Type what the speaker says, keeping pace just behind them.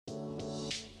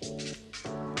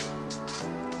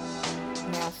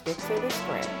stick to the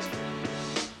script.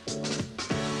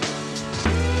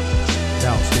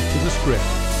 Now stick to the script.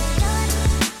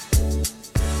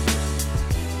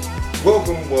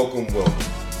 Welcome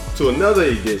to another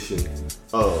edition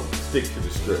of Stick to the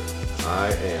Script.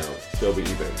 I am Shelby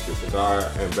Ebanks, your cigar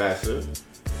ambassador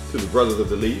to the Brothers of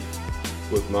the Leaf,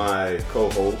 with my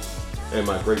co-hosts and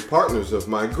my great partners of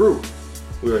my group.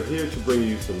 We are here to bring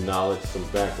you some knowledge, some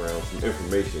background, some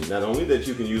information, not only that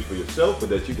you can use for yourself, but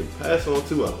that you can pass on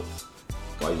to others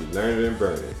while you learn it and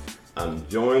burn it. I'm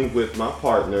joined with my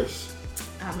partners.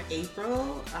 I'm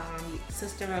April,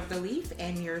 sister of the Leaf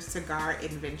and your cigar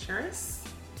adventurous.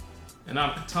 And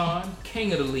I'm Catan,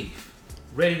 king of the leaf.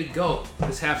 Ready to go.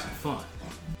 Let's have some fun.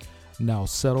 Now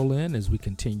settle in as we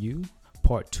continue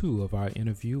part 2 of our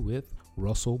interview with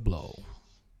Russell Blowe.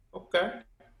 Okay.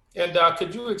 And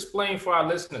could you explain for our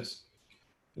listeners,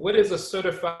 what is a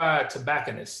certified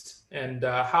tobacconist? And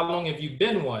how long have you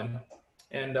been one?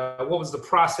 And what was the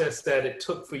process that it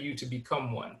took for you to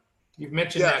become one? You've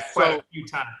mentioned that quite a few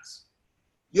times.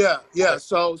 Yeah.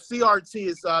 So CRT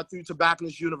is through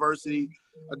Tobacconist University.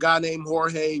 A guy named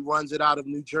Jorge runs it out of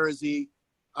New Jersey,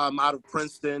 out of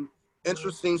Princeton.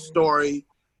 Interesting story.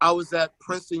 I was at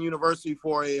Princeton University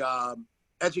for a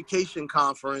education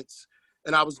conference,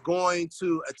 and I was going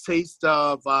to a taste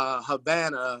of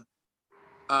Havana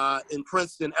in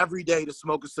Princeton every day to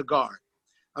smoke a cigar.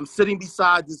 I'm sitting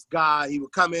beside this guy. He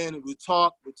would come in and we're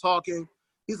talking.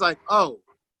 He's like, oh,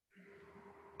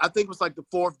 I think it was like the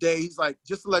 4th day. He's like,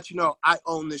 just to let you know, I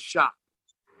own this shop.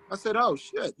 I said, oh,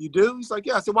 shit, you do? He's like,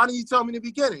 yeah. I said, why didn't you tell me in the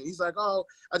beginning? He's like, oh,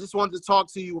 I just wanted to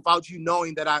talk to you without you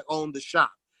knowing that I own the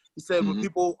shop. He said, when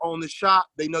people own the shop,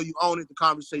 they know you own it, the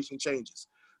conversation changes.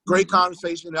 Great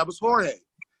conversation. That was Jorge.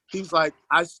 He's like,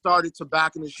 I started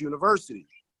Tobacconist University.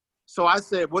 So I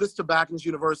said, what is Tobacconist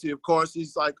University? Of course,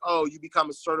 he's like, oh, you become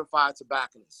a certified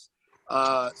tobacconist.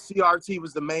 CRT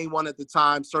was the main one at the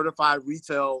time, certified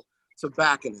retail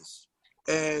tobacconist.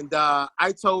 And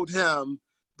I told him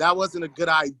that wasn't a good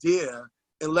idea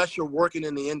unless you're working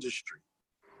in the industry.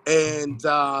 And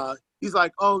he's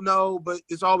like, oh, no, but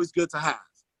it's always good to have.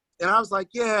 And I was like,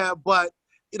 yeah, but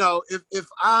you know, if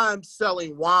I'm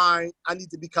selling wine, I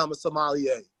need to become a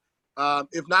sommelier.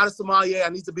 If not a sommelier, I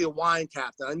need to be a wine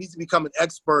captain. I need to become an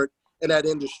expert in that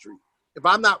industry. If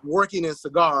I'm not working in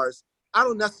cigars, I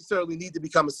don't necessarily need to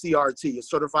become a CRT, a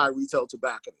certified retail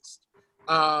tobacconist.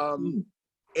 And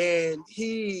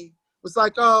he was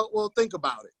like, oh, well, think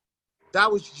about it.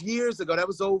 That was years ago. That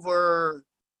was over,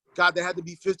 God, that had to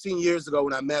be 15 years ago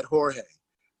when I met Jorge.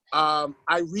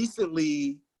 I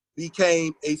recently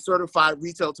became a certified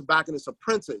retail tobacconist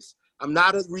apprentice. I'm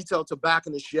not a retail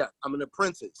tobacconist yet. I'm an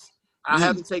apprentice. I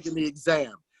haven't taken the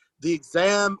exam. The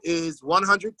exam is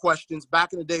 100 questions.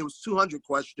 Back in the day, it was 200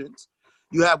 questions.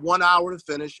 You have 1 hour to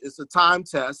finish. It's a time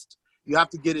test. You have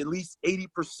to get at least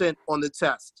 80% on the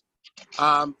test.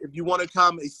 If you want to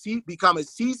become a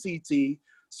CCT,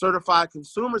 certified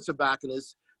consumer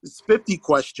tobacconist, it's 50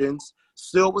 questions,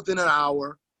 still within an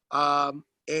hour,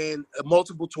 and a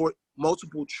multiple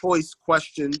choice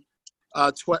question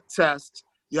test.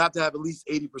 You have to have at least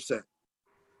 80%.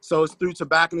 So it's through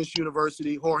Tobacconist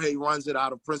University. Jorge runs it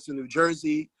out of Princeton, New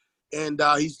Jersey, and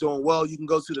he's doing well. You can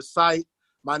go to the site.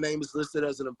 My name is listed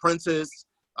as an apprentice.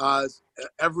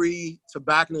 Every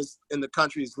tobacconist in the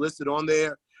country is listed on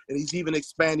there, and he's even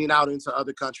expanding out into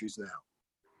other countries now.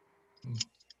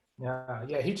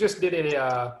 Yeah. He just did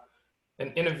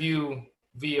an interview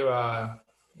via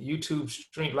YouTube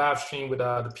live stream with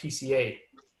the PCA.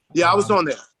 Yeah, I was on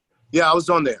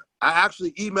there. I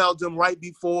actually emailed him right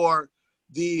before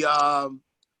the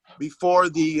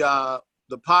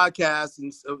podcast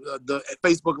and the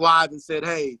Facebook Live and said,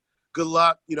 hey, good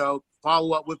luck,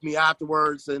 follow up with me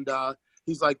afterwards. And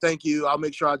he's like, thank you. I'll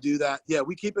make sure I do that. Yeah,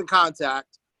 we keep in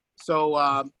contact.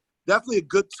 So definitely a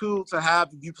good tool to have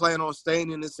if you plan on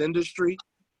staying in this industry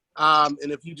and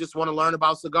if you just want to learn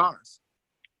about cigars.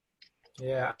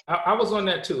 Yeah, I was on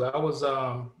that too. I was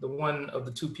the one of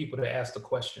the 2 people that asked the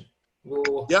question.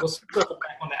 We'll circle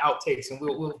back on the outtakes and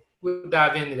we'll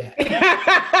dive into that.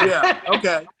 Yeah.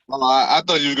 Okay. I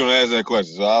thought you were gonna ask that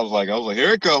question, so I was like,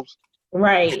 here it comes.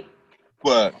 Right.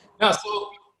 But no, so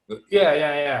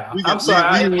yeah. I'm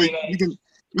sorry. We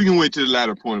can wait to the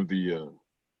latter point of the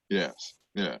yes.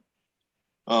 Yeah.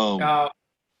 Go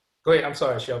ahead. I'm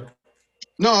sorry, Shelby.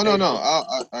 No.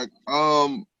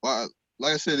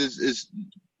 Like I said, it's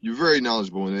you're very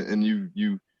knowledgeable in it, and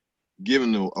you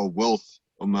given a wealth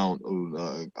amount of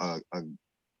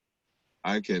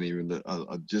I can't even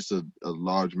just a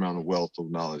large amount of wealth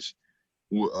of knowledge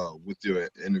with your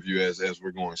interview as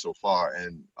we're going so far,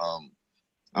 and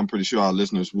I'm pretty sure our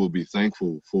listeners will be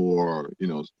thankful for, you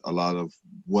know, a lot of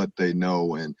what they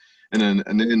know. And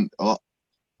then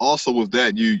also with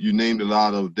that, you named a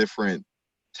lot of different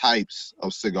types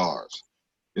of cigars,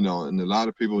 you know, and a lot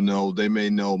of people know, they may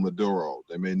know Maduro,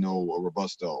 they may know a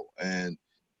Robusto, and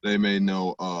they may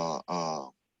know a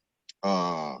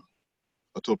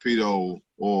Torpedo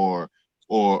or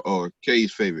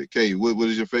Kay's favorite. Kay, what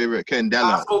is your favorite?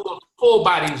 Candelo. I smoke those full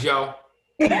bodies, y'all.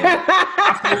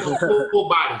 I smoke those full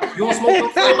bodies. You don't smoke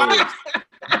those full bodies?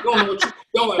 You don't know what you're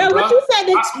doing, No, bro. what you said,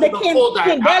 I'm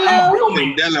a real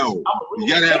man. Candelo. You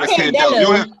gotta have a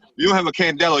Candelo. You don't have a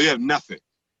Candelo, you have nothing.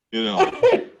 You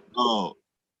know.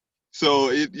 So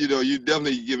you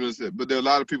definitely giving us that. But there are a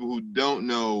lot of people who don't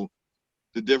know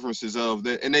the differences of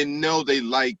that, and they know they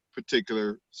like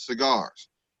particular cigars.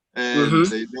 And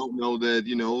they don't know that,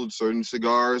 you know, certain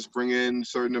cigars bring in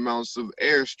certain amounts of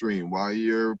airstream while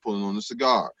you're pulling on the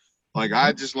cigar. Like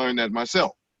I just learned that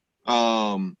myself.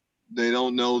 They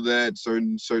don't know that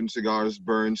certain cigars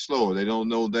burn slower. They don't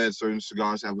know that certain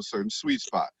cigars have a certain sweet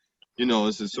spot. You know,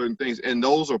 it's certain things, and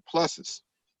those are pluses.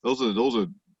 Those are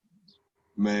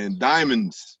man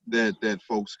diamonds that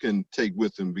folks can take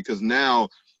with them, because now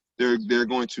they're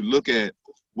going to look at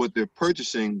what they're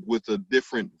purchasing with a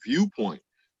different viewpoint.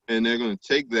 And they're going to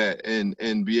take that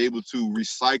and be able to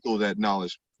recycle that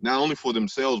knowledge, not only for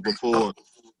themselves, but for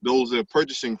those they're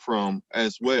purchasing from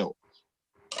as well.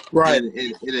 Right. And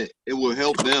it will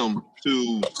help them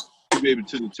to be able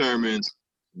to determine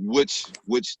which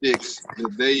sticks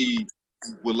that they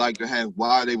would like to have,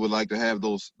 why they would like to have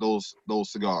those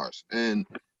cigars. And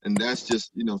that's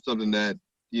just, you know, something that,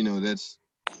 you know, that's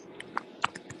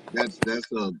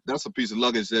a piece of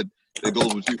luggage that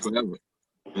goes with you forever.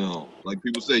 You know, like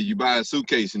people say, you buy a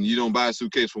suitcase and you don't buy a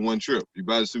suitcase for one trip. You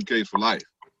buy a suitcase for life.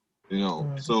 You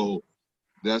know, so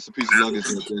that's a piece of luggage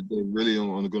that they really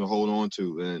are going to hold on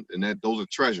to, and that those are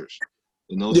treasures.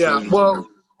 And those treasures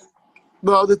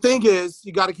well, the thing is,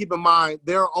 you got to keep in mind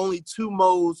there are only two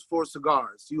modes for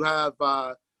cigars. You have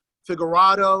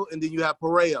Figurado, and then you have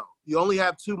Pareo. You only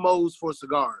have two modes for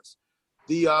cigars.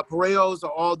 The Pareos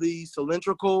are all the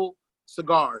cylindrical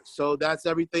cigars. So that's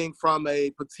everything from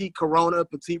a Petite Corona,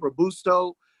 Petite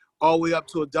Robusto, all the way up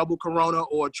to a double Corona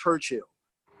or a Churchill.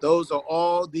 Those are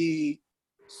all the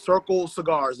circle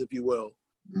cigars, if you will.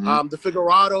 The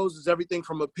Figurados is everything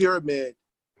from a pyramid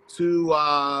to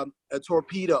a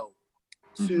torpedo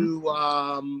to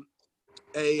a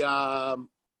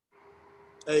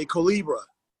Colibra.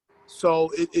 So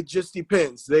it just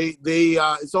depends.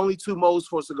 It's only two modes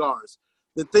for cigars.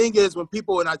 The thing is, when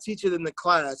people, and I teach it in the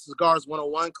class, Cigars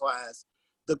 101 class,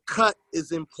 the cut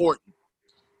is important.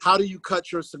 How do you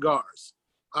cut your cigars?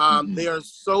 There are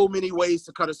so many ways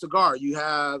to cut a cigar. You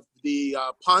have the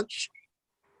punch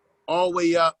all the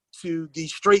way up to the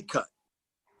straight cut.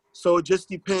 So it just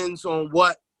depends on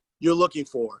what you're looking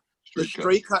for. The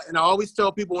straight cut, and I always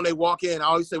tell people when they walk in, I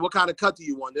always say, what kind of cut do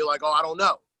you want? They're like, oh, I don't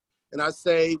know. And I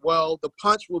say, well, the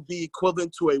punch will be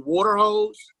equivalent to a water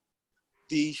hose.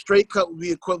 The straight cut will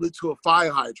be equivalent to a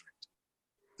fire hydrant.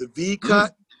 The V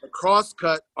cut, the cross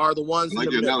cut are the ones in the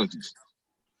middle. Analogies.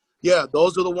 Yeah,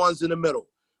 those are the ones in the middle.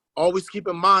 Always keep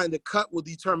in mind the cut will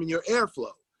determine your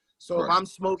airflow. So if I'm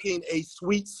smoking a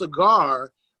sweet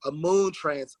cigar, a Moon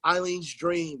Trance, Eileen's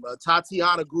Dream, a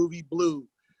Tatiana Groovy Blue,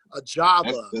 a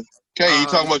Java. Kay, you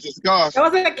talking about your cigars?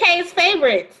 That was Kay's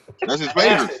favorite. That's his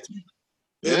favorite.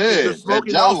 If you're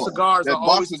smoking those cigars, I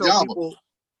always tell people,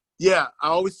 I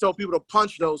always tell people to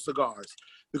punch those cigars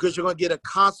because you're going to get a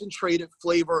concentrated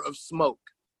flavor of smoke.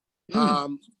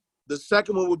 The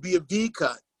second one would be a V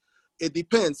cut. It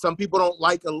depends. Some people don't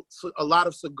like a lot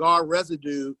of cigar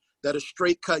residue that a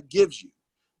straight cut gives you,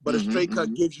 but a straight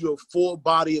cut gives you a full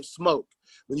body of smoke.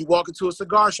 When you walk into a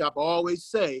cigar shop, I always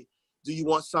say, do you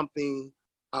want something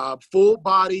full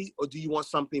body or do you want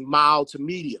something mild to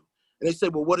medium? And they say,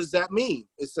 well, what does that mean?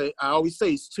 I always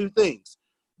say it's two things.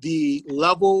 The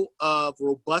level of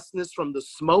robustness from the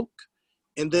smoke,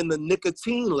 and then the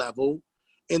nicotine level.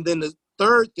 And then the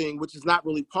third thing, which is not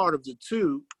really part of the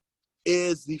two,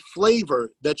 is the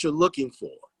flavor that you're looking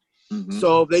for.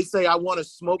 So if they say, I want a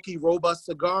smoky, robust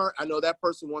cigar, I know that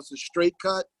person wants a straight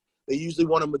cut. They usually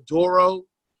want a Maduro,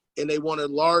 and they want a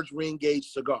large ring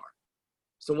gauge cigar.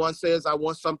 Someone says, I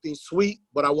want something sweet,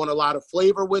 but I want a lot of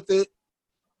flavor with it.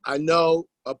 I know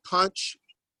a punch,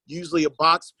 usually a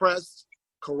box press,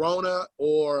 Corona,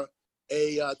 or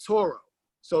a Toro.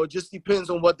 So it just depends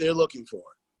on what they're looking for.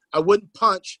 I wouldn't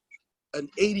punch an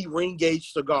 80 ring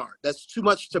gauge cigar. That's too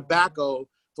much tobacco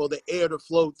for the air to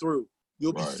flow through.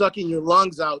 You'll be sucking your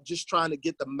lungs out just trying to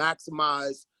get the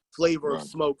maximized flavor of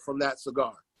smoke from that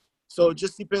cigar. So it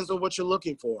just depends on what you're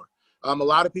looking for. A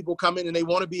lot of people come in and they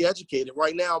want to be educated.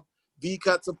 Right now, V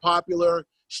cuts are popular,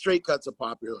 straight cuts are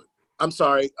popular.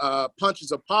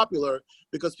 Punches are popular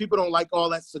because people don't like all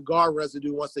that cigar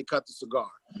residue once they cut the cigar.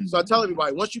 So I tell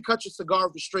everybody, once you cut your cigar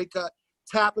with a straight cut,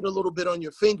 tap it a little bit on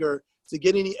your finger to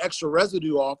get any extra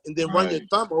residue off, and then run your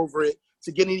thumb over it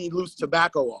to get any loose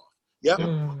tobacco off. Yep.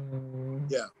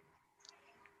 Yeah.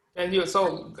 And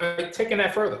taking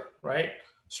that further, right?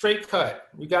 Straight cut,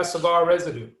 you got cigar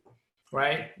residue,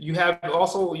 right? You have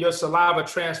also your saliva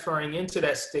transferring into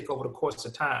that stick over the course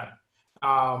of time.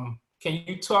 Can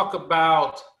you talk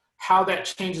about how that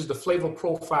changes the flavor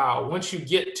profile once you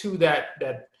get to that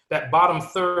bottom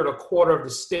third or quarter of the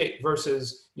stick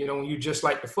versus, when you just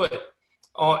like the foot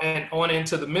and on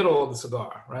into the middle of the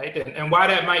cigar, right? And why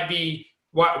that might be,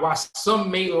 why some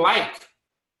may like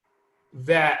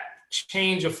that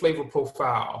change of flavor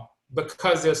profile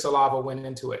because their saliva went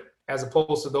into it, as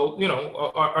opposed to those,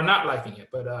 are not liking it.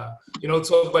 But,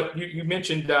 but you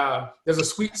mentioned there's a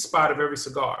sweet spot of every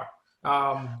cigar.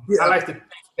 I like to think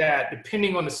that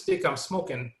depending on the stick I'm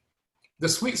smoking, the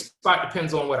sweet spot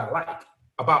depends on what I like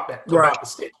about about the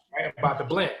stick, right? About the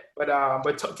blend. But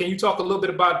can you talk a little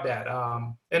bit about that?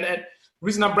 And the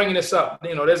reason I'm bringing this up,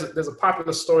 there's a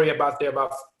popular story about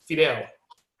Fidel,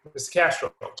 Mr.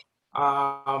 Castro,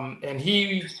 and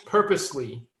he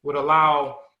purposely would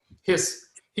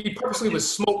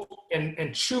smoke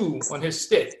and chew on his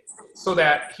stick so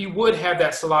that he would have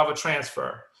that saliva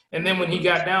transfer. And then when he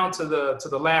got down to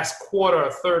the last quarter or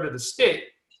third of the stick,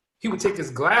 he would take his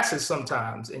glasses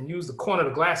sometimes and use the corner of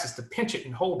the glasses to pinch it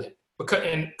and hold it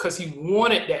because he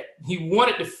wanted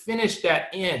to finish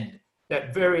that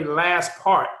very last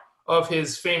part of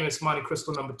his famous Monte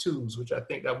Cristo number 2s, which I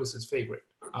think that was his favorite.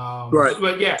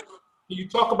 But yeah, can you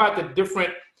talk about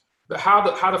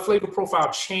how the flavor profile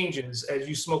changes as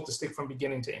you smoke the stick from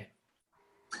beginning to end?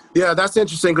 Yeah, that's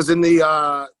interesting because in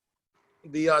the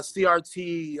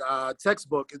CRT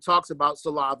textbook, it talks about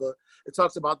saliva. It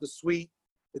talks about the sweet.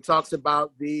 It talks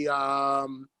about the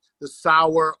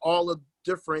sour, all the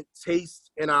different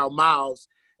tastes in our mouths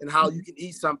and how you can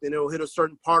eat something. It'll hit a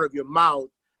certain part of your mouth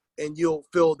and you'll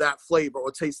feel that flavor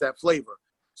or taste that flavor.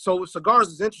 So with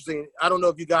cigars, it's interesting. I don't know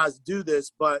if you guys do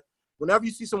this, but whenever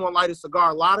you see someone light a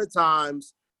cigar, a lot of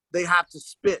times they have to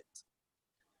spit.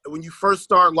 When you first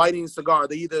start lighting a cigar,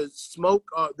 they either smoke,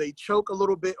 they choke a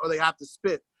little bit, or they have to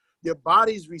spit. Your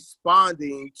body's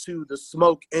responding to the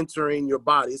smoke entering your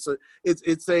body.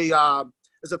 It's a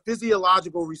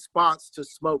physiological response to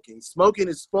smoking. Smoking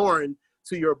is foreign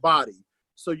to your body.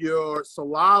 So your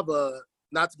saliva,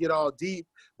 not to get all deep,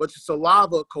 but your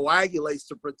saliva coagulates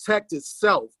to protect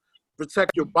itself,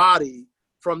 protect your body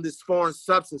from this foreign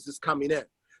substance that's coming in.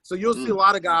 So you'll see a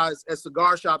lot of guys at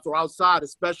cigar shops or outside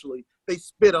especially, they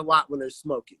spit a lot when they're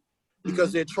smoking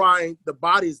because the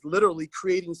body is literally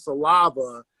creating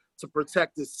saliva to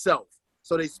protect itself.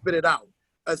 So they spit it out.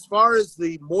 As far as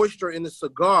the moisture in the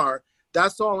cigar,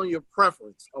 that's all in your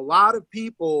preference. A lot of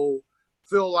people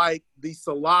feel like the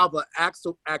saliva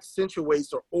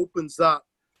accentuates or opens up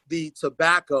the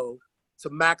tobacco to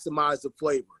maximize the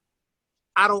flavor.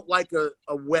 I don't like a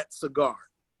wet cigar.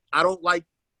 I don't like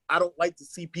to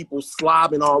see people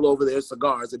slobbing all over their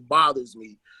cigars. It bothers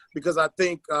me because I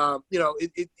think,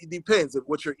 it depends on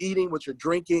what you're eating, what you're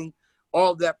drinking,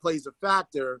 all of that plays a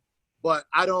factor. But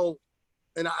I don't,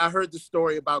 and I heard the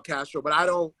story about Castro, but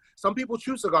some people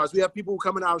chew cigars. We have people who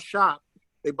come in our shop,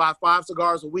 they buy 5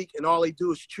 cigars a week and all they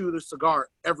do is chew the cigar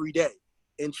every day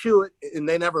and chew it and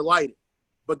they never light it.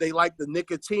 But they like the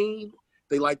nicotine,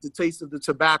 they like the taste of the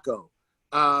tobacco.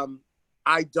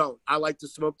 I don't. I like to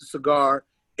smoke the cigar.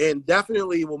 And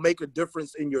definitely will make a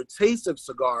difference in your taste of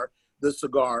the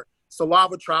cigar.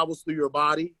 Saliva travels through your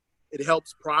body. It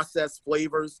helps process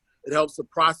flavors. It helps to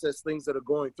process things that are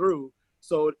going through.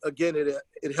 So again,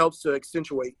 it helps to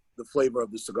accentuate the flavor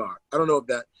of the cigar. I don't know if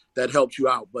that helps you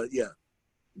out, but yeah.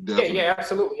 Definitely. Yeah,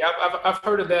 absolutely. I've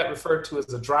heard of that referred to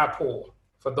as a dry pull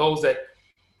for those that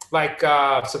like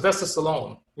Sylvester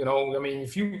Stallone.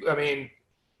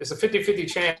 It's a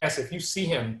 50-50 chance if you see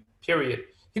him, period.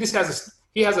 He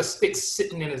has a stick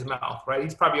sitting in his mouth, right?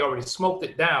 He's probably already smoked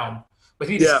it down, but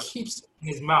he just keeps it in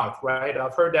his mouth, right?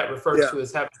 I've heard that referred to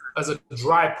as a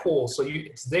dry pull. So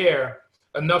it's there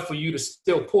enough for you to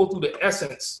still pull through the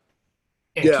essence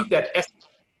and keep that essence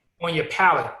on your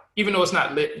palate, even though it's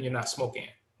not lit and you're not smoking.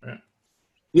 Right?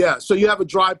 Yeah, so you have a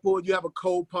dry pull, you have a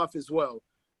cold puff as well.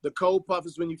 The cold puff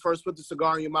is when you first put the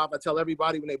cigar in your mouth. I tell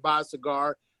everybody when they buy a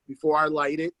cigar, before I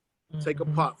light it, take a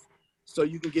puff. So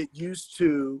you can get used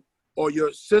to, or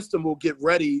your system will get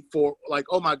ready for like,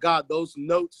 oh my God, those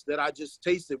notes that I just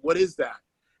tasted, what is that?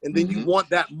 And then you want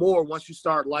that more once you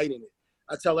start lighting it.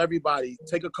 I tell everybody,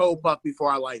 take a cold puff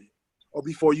before I light it or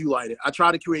before you light it. I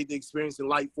try to create the experience and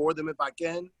light for them if I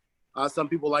can. Some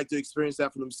people like to experience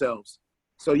that for themselves.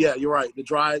 So yeah, you're right. The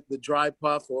dry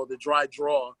puff or the dry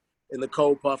draw and the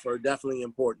cold puff are definitely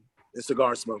important in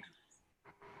cigar smoking.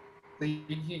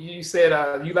 You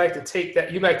said you like to take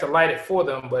that, you like to light it for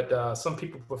them, but some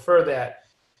people prefer that.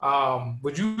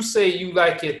 Would you say you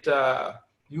like it?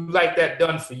 You like that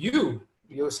done for you,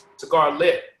 your cigar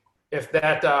lit? If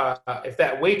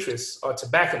that waitress or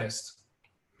tobacconist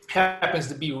happens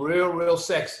to be real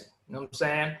sexy, you know what I'm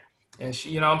saying? And she,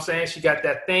 you know what I'm saying, she got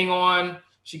that thing on,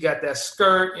 she got that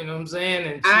skirt, you know what I'm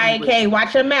saying? And IK,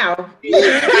 watch your mouth.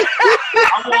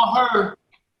 I want her.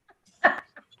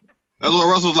 That's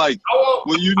what Russell's like.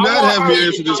 Will you not have me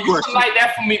answer this question? You light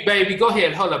that for me, baby. Go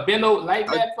ahead. Hold up. Bendo, light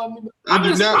that for me. I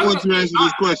do not want to answer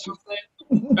this question.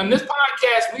 On this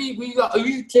podcast, we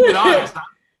keep it honest.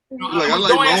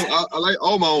 I like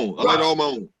all my own. I like all my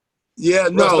own. Yeah,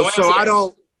 no. So I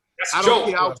don't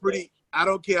care how pretty. I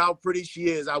don't care how pretty she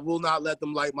is. I will not let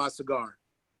them light my cigar.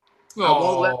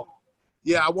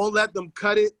 I won't let them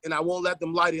cut it, and I won't let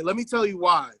them light it. Let me tell you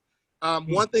why.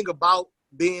 One thing about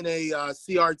being a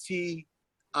CRT,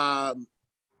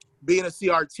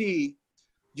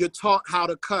 you're taught how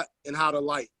to cut and how to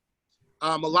light.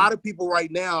 A lot of people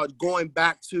right now are going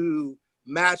back to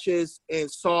matches and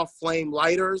soft flame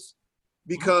lighters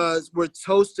because we're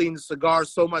toasting the cigar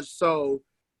so much so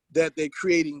that they're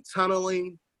creating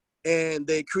tunneling and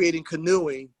they're creating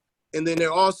canoeing, and then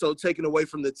they're also taking away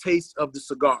from the taste of the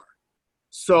cigar.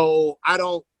 So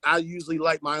I usually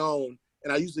light my own,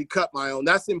 and I usually cut my own.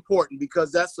 That's important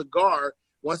because that cigar,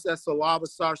 once that saliva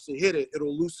starts to hit it,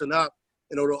 it'll loosen up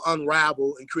and it'll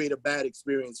unravel and create a bad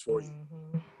experience for you.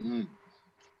 Mm.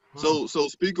 So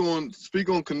speak on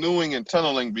canoeing and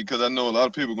tunneling, because I know a lot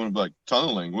of people are going to be like,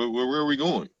 tunneling? Where are we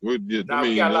going? We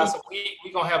got lots of weed.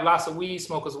 We're going to have lots of weed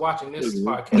smokers watching this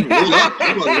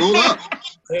podcast. Roll up.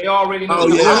 They already know.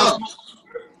 Oh,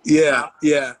 yeah.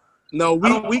 Yeah. No,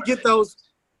 we get those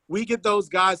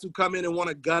guys who come in and want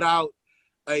to gut out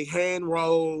a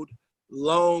hand-rolled,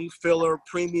 long filler,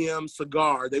 premium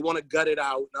cigar. They want to gut it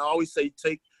out. And I always say,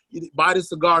 buy the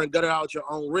cigar and gut it out at your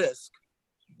own risk.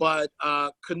 But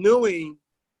canoeing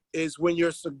is when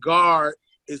your cigar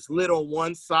is lit on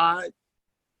one side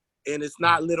and it's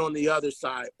not lit on the other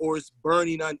side, or it's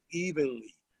burning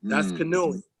unevenly. That's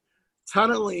canoeing.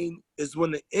 Tunneling is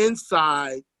when the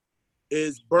inside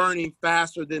is burning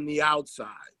faster than the outside.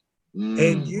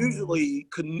 And usually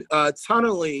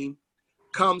tunneling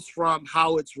comes from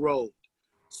how it's rolled.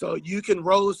 So you can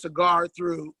roll a cigar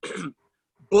through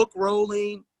book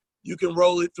rolling, you can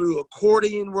roll it through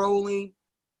accordion rolling,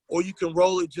 or you can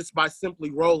roll it just by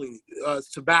simply rolling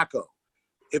tobacco.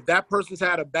 If that person's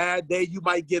had a bad day, you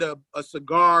might get a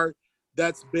cigar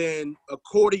that's been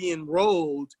accordion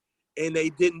rolled and they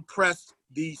didn't press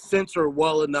the center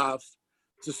well enough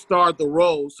to start the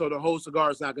roll, so the whole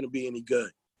cigar is not going to be any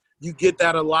good. You get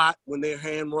that a lot when they're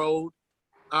hand rolled,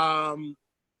 and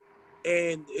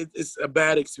it's a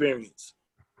bad experience.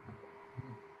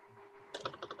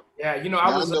 Yeah,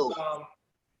 I was.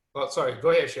 Sorry.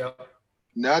 Go ahead, Shell.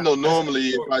 Now I know normally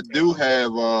if I do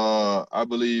have, I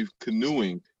believe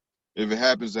canoeing, if it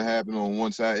happens to happen on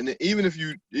one side, and even if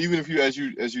you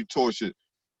as you torch it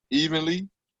evenly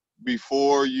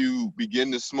before you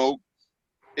begin to smoke,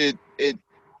 it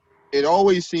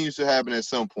always seems to happen at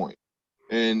some point,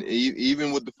 and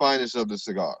even with the finest of the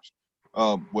cigars.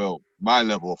 Well, my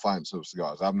level of fineness of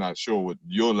cigars, I'm not sure what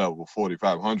your level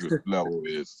 4500 level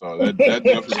is, so that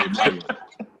definitely ain't my level.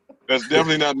 That's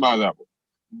definitely not my level,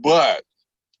 but.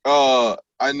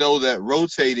 I know that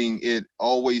rotating it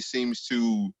always seems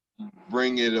to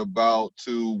bring it about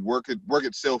to work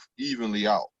itself evenly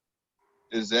out.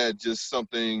 Is that just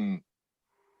something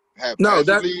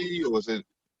haphazardly, or is it?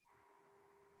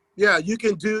 Yeah, you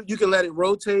can let it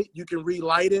rotate. You can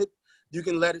relight it. You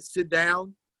can let it sit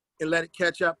down and let it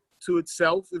catch up to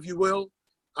itself, if you will.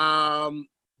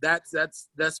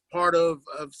 That's part of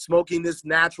smoking this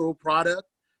natural product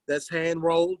that's hand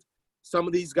rolled. Some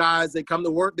of these guys, they come to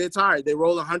work, they're tired. They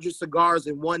roll 100 cigars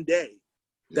in one day.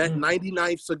 That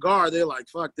 99th cigar, they're like,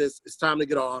 fuck this, it's time to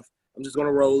get off. I'm just going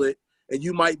to roll it. And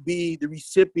you might be the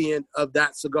recipient of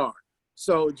that cigar.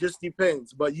 So it just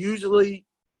depends. But usually,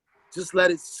 just let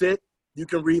it sit. You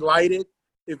can relight it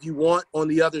if you want on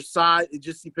the other side. It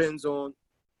just depends on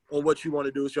what you want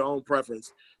to do. It's your own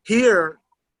preference. Here,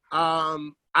 I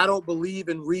don't believe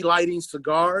in relighting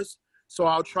cigars, so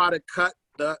I'll try to cut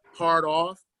the part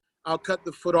off. I'll cut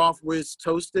the foot off where it's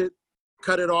toasted,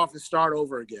 cut it off, and start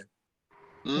over again.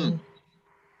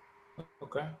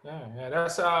 Okay. Yeah.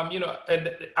 That's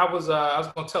and I was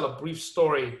going to tell a brief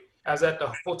story. I was at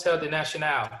the Hotel de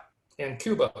Nacional in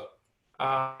Cuba.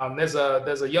 There's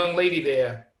a young lady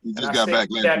there, He and just I got say back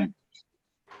last that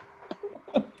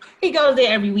week. He goes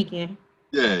there every weekend.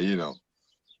 Yeah, you know.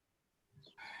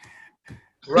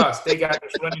 Russ, they got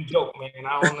this running joke, man.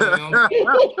 I don't know.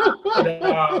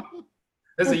 But,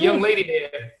 there's a young lady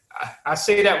there. I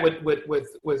say that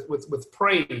with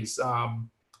praise.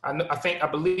 I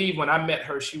believe when I met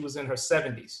her, she was in her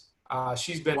 70s.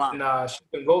 She's been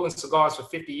rolling cigars for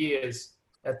 50 years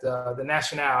at the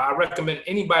Nacional. I recommend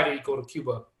anybody go to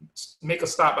Cuba, make a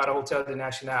stop by the Hotel de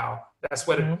Nacional. That's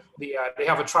where they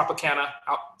have a Tropicana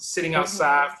out sitting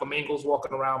outside, flamingos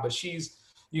walking around. But she's,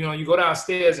 you go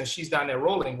downstairs and she's down there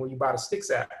rolling where you buy the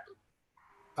sticks at.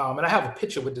 And I have a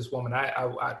picture with this woman.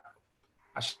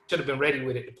 I should have been ready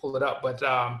with it to pull it up, but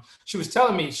she was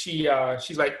telling me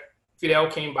she's like, Fidel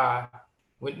came by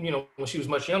when she was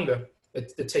much younger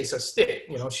to taste her stick.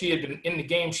 She had been in the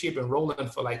game. She had been rolling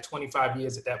for like 25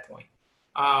 years at that point.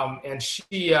 And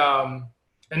she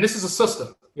and this is a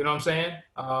sister. You know what I'm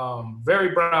saying? Very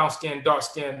brown skin, dark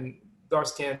skin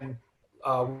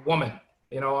woman.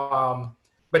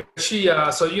 But she,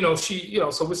 so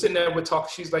we're sitting there, we're talking.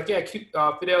 She's like, yeah,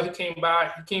 Fidel, he came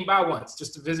by once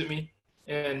just to visit me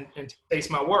and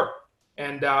taste my work.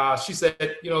 And she said,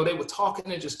 they were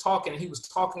talking and just talking. And he was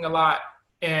talking a lot,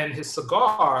 and his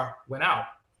cigar went out,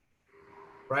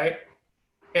 right?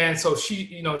 And so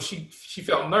she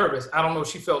felt nervous. I don't know if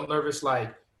she felt nervous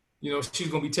like, she's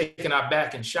gonna be taken out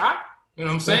back and shot. You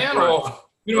know what I'm saying? Right.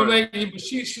 Or like, but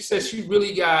she said she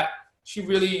really got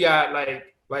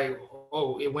like,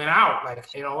 oh, it went out. Like,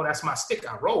 that's my stick.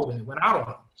 I rolled and it went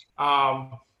out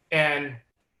on him.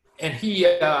 And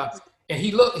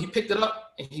he looked, he picked it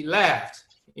up and he laughed.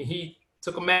 And he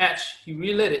took a match, he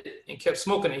relit it and kept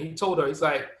smoking it. He told her, he's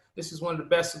like, this is one of the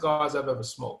best cigars I've ever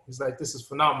smoked. He's like, this is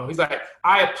phenomenal. He's like,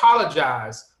 I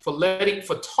apologize for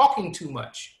talking too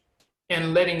much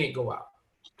and letting it go out.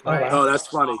 Right? Oh, that's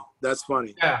funny. That's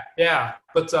funny. Yeah.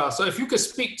 But so if you could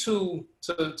speak to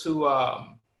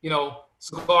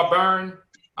cigar burn,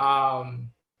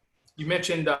 you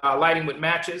mentioned lighting with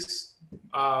matches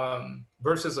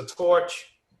versus a torch,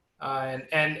 and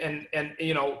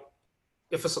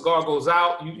if a cigar goes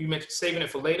out, you mentioned saving it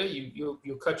for later. You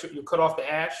cut off the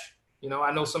ash.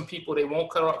 I know some people, they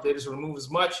won't cut off, they just remove as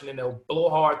much and then they'll blow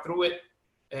hard through it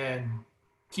and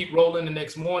keep rolling the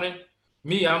next morning.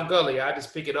 Me, I'm gully. I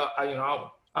just pick it up.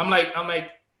 I'm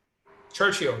like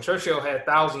Churchill. Churchill had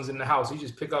thousands in the house. He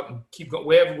just pick up and keep going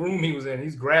wherever room he was in.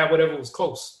 He's grab whatever was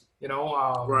close.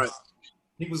 Right.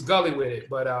 He was gully with it,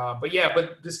 but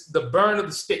the burn of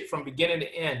the stick from beginning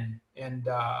to end, and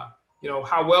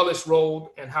how well it's rolled,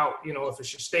 and how if it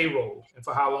should stay rolled and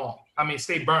for how long. I mean,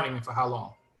 stay burning and for how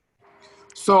long.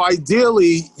 So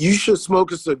ideally, you should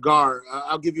smoke a cigar.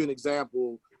 I'll give you an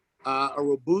example. A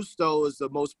Robusto is the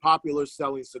most popular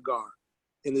selling cigar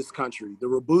in this country. The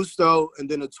Robusto and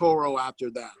then a Toro after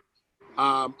that.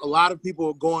 A lot of people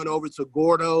are going over to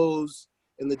Gordos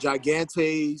and the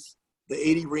Gigantes, the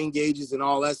 80 ring gauges and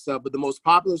all that stuff, but the most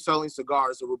popular selling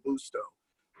cigar is a Robusto.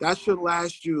 That should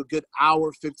last you a good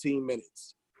hour, 15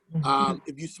 minutes.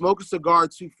 If you smoke a cigar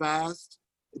too fast,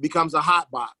 it becomes a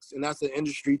hot box, and that's an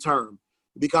industry term.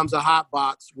 It becomes a hot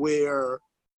box where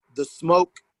the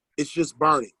smoke is just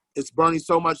burning. It's burning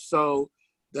so much so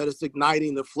that it's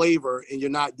igniting the flavor, and you're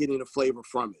not getting the flavor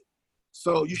from it.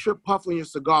 So you should puff on your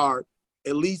cigar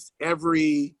at least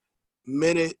every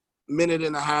minute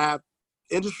and a half.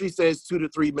 Industry says 2 to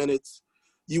 3 minutes.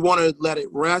 You want to let it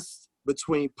rest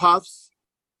between puffs.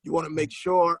 You want to make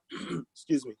sure,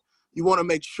 you want to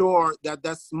make sure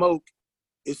that smoke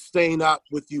is staying up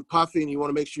with you puffing. You want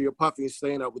to make sure your puffing is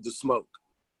staying up with the smoke.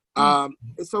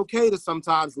 It's okay to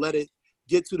sometimes let it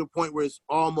get to the point where it's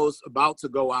almost about to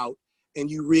go out,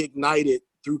 and you reignite it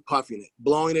through puffing it.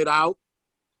 Blowing it out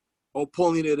or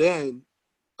pulling it in,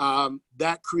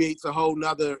 that creates a whole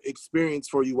nother experience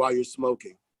for you while you're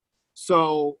smoking.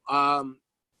 So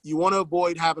you want to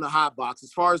avoid having a hot box.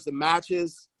 As far as the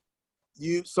matches,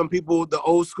 some people, the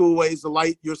old school ways to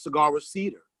light your cigar with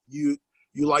cedar. You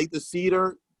light the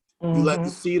cedar, you let the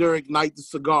cedar ignite the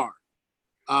cigar.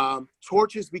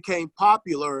 Torches became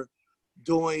popular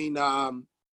doing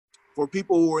for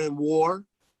people who were in war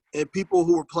and people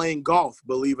who were playing golf,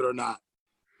 believe it or not.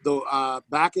 Though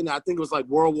back in, I think it was like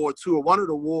World War II or one of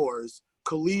the wars,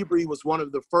 Calibri was one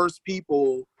of the first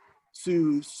people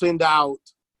to send out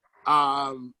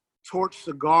torch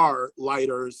cigar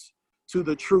lighters to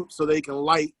the troops so they can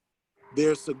light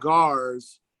their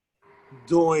cigars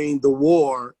during the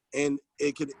war, and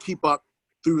it could keep up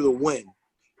through the wind.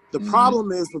 The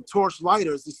problem is with torch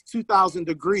lighters, it's 2,000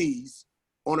 degrees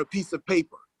on a piece of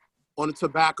paper, on a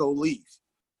tobacco leaf.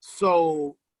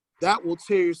 So that will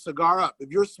tear your cigar up. If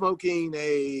you're smoking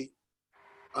a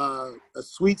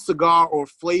sweet cigar or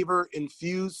flavor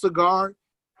infused cigar,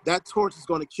 that torch is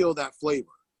going to kill that flavor.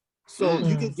 So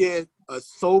you can get a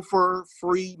sulfur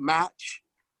free match.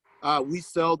 We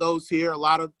sell those here. A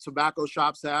lot of tobacco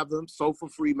shops have them, sulfur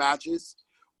free matches.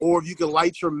 Or if you can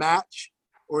light your match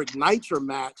or ignite your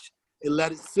match and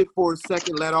let it sit for a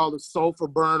second, let all the sulfur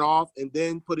burn off, and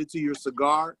then put it to your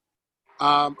cigar.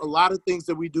 A lot of things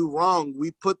that we do wrong,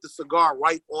 we put the cigar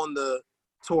right on the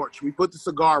torch. We put the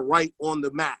cigar right on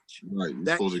the match. Right.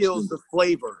 That kills the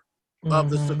flavor of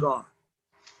the cigar.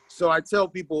 So I tell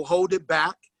people, hold it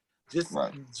back.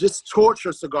 Just torch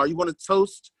your cigar. You want to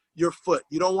toast your foot.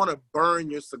 You don't want to burn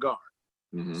your cigar.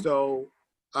 So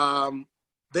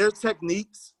there are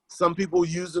techniques. Some people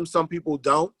use them, some people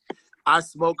don't. I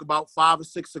smoke about 5 or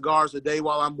 6 cigars a day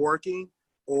while I'm working,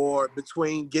 or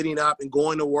between getting up and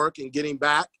going to work and getting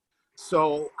back.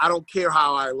 So I don't care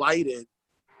how I light it.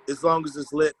 As long as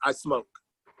it's lit, I smoke.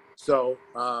 So,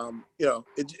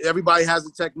 everybody has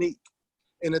a technique.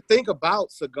 And the thing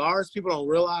about cigars, people don't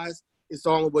realize it's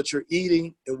only what you're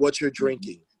eating and what you're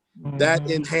drinking.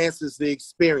 That enhances the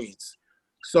experience.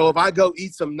 So if I go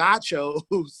eat some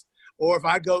nachos or if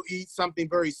I go eat something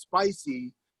very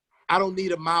spicy, I don't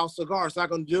need a mild cigar. It's not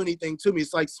going to do anything to me.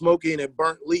 It's like smoking a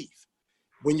burnt leaf.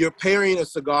 When you're pairing a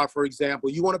cigar, for example,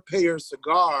 you want to pair a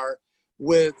cigar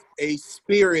with a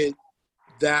spirit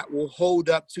that will hold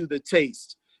up to the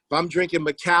taste. If I'm drinking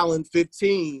Macallan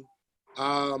 15,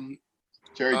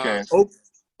 cherry cask,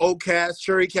 oak cast,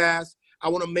 cherry cask, I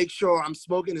want to make sure I'm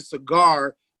smoking a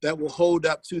cigar that will hold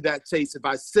up to that taste. If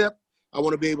I sip, I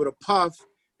want to be able to puff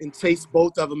and taste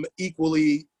both of them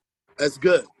equally as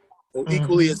good or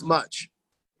equally as much.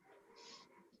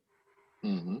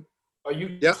 Are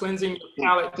you cleansing your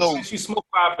palate? Since you smoke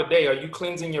 5 a day, are you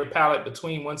cleansing your palate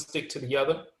between one stick to the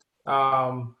other?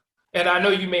 And I know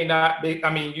you may not be,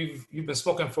 you've been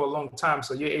smoking for a long time,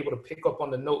 so you're able to pick up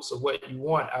on the notes of what you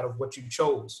want out of what you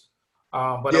chose.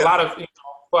 But a lot of,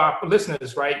 for our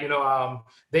listeners, right,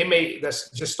 that's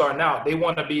just starting out, they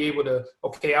want to be able to,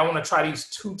 okay, I want to try these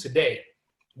 2 today.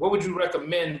 What would you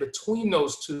recommend between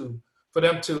those 2 for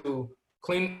them to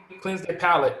cleanse their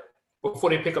palate before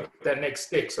they pick up that next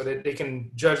stick, so that they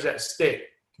can judge that stick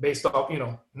based off,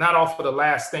 not off of the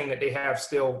last thing that they have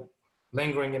still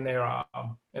lingering in their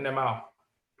mouth?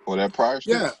 Or that prior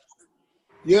stick?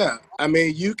 Yeah. I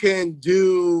mean, you can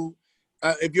do,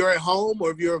 if you're at home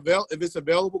or if it's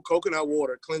available, coconut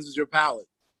water cleanses your palate.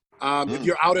 If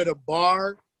you're out at a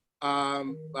bar,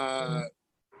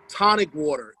 tonic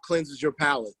water cleanses your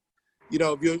palate.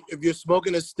 If you're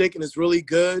smoking a stick and it's really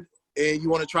good and you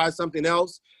want to try something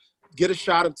else, get a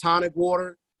shot of tonic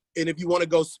water. And if you want to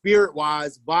go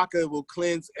spirit-wise, vodka will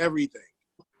cleanse everything.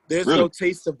 There's no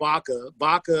taste of vodka.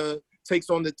 Vodka takes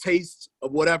on the taste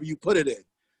of whatever you put it in.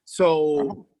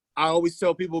 So I always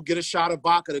tell people, get a shot of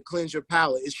vodka to cleanse your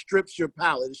palate. It strips your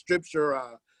palate. It strips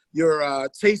your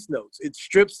taste notes. It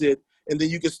strips it, and then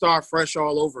you can start fresh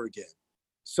all over again.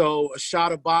 So a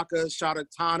shot of vodka, a shot of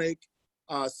tonic,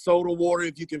 soda water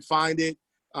if you can find it.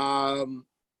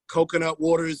 Coconut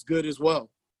water is good as well.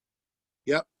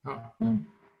 Yep.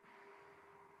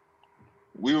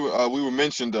 We were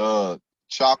mentioned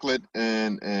chocolate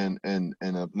and I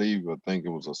think it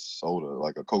was a soda,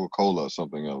 like a Coca-Cola or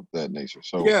something of that nature.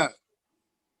 So yeah.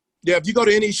 If you go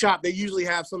to any shop, they usually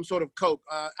have some sort of Coke.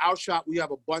 Our shop, we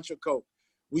have a bunch of Coke.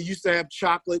 We used to have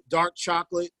chocolate, dark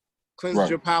chocolate, cleanses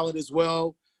your palate as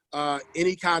well.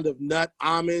 Any kind of nut,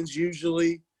 almonds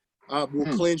usually will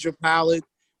cleanse your palate.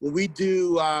 When we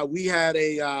do, we had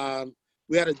a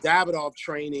Davidoff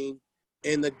training,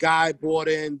 and the guy brought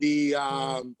in the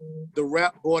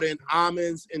rep brought in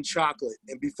almonds and chocolate.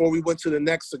 And before we went to the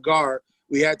next cigar,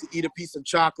 we had to eat a piece of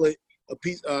chocolate,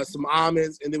 some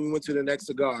almonds, and then we went to the next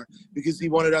cigar because he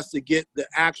wanted us to get the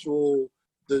actual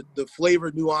the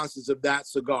flavor nuances of that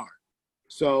cigar.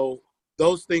 So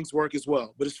those things work as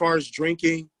well. But as far as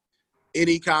drinking,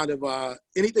 any kind of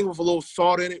anything with a little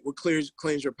salt in it will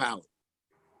cleanse your palate.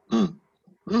 Okay.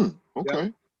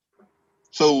 Yep.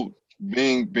 So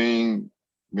being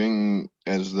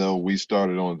as though we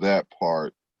started on that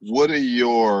part, what are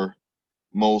your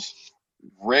most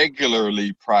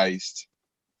regularly priced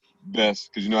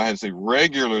best? Because I had to say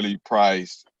regularly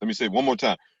priced. Let me say it one more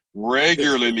time.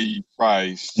 Regularly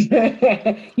priced. You're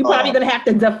probably gonna have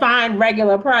to define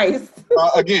regular price.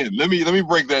 Again, let me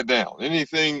break that down.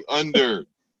 Anything under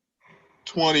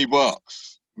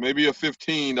 $20, maybe a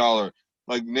 $15.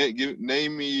 Like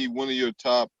name me one of your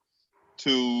top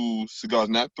 2 cigars,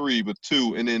 not 3, but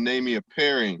 2, and then name me a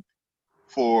pairing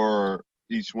for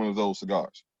each one of those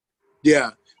cigars.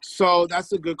 Yeah, so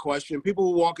that's a good question. People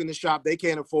who walk in the shop, they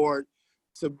can't afford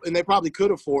to, and they probably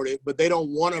could afford it, but they don't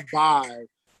want to buy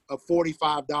a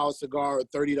 $45 cigar or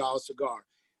 $30 cigar.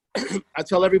 I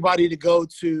tell everybody to go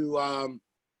to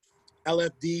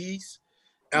LFDs.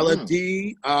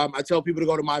 LFD. I tell people to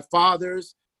go to my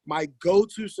father's. My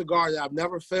go-to cigar that I've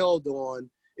never failed on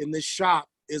in this shop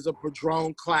is a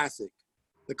Padron Classic,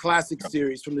 the Classic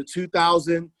series from the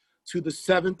 2000 to the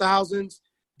 7000s.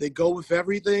 They go with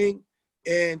everything.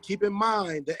 And keep in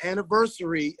mind, the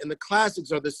anniversary and the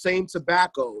classics are the same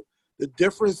tobacco. The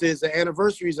difference is the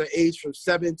anniversaries are aged from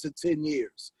 7 to 10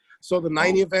 years. So the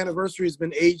 90th anniversary has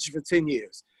been aged for 10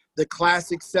 years. The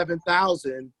classic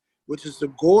 7000, which is the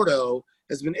Gordo,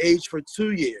 has been aged for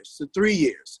 2 years to 3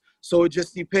 years. So it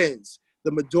just depends.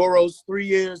 The Maduro's 3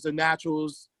 years, the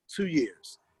Natural's 2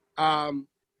 years.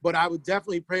 But I would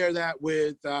definitely pair that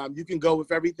with, you can go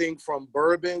with everything from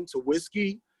bourbon to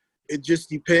whiskey. It just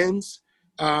depends.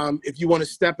 If you want to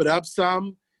step it up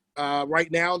some,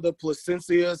 right now the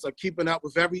Placencias are keeping up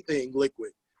with everything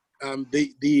liquid.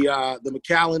 The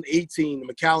Macallan 18, the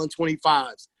Macallan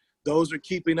 25s, those are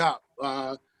keeping up.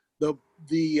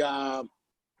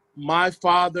 My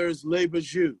Father's Le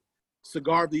Bijou,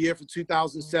 Cigar of the Year for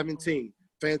 2017.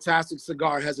 Fantastic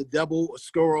cigar. It has a double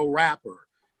Oscuro wrapper,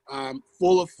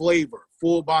 full of flavor,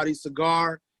 full body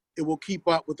cigar. It will keep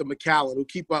up with the Macallan. It will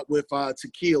keep up with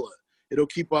tequila. It'll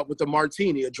keep up with the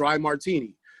martini, a dry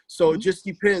martini. So it just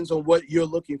depends on what you're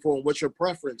looking for and what your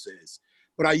preference is.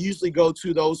 But I usually go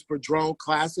to those Padron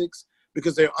Classics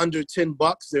because they're under $10.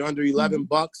 They're under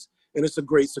 $11, and it's a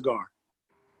great cigar.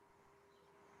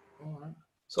 All right.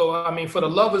 So, I mean, for the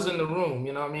lovers in the room,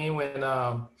 you know what I mean? When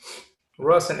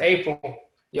Russ and April,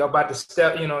 y'all about to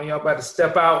step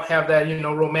out, have that,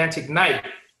 romantic night.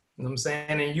 You know what I'm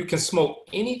saying? And you can smoke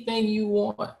anything you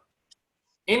want.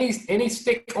 Any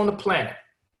stick on the planet.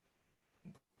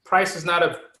 Price is not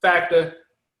a factor.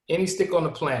 Any stick on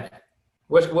the planet.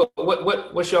 What's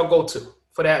y'all go to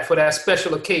for that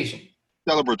special occasion?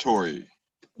 Celebratory.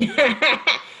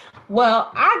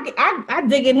 Well, I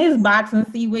dig in his box and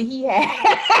see what he had.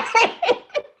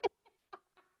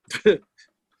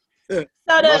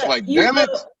 That's like, damn it.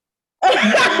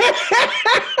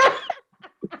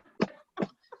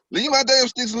 Leave my damn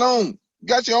sticks alone.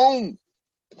 Got your own.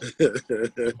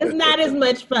 It's not as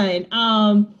much fun.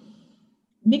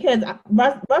 Because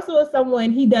Russell is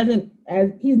someone, he's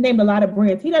named a lot of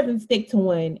brands. He doesn't stick to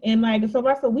one. And so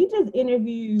Russell, we just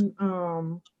interviewed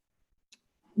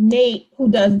Nate,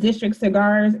 who does District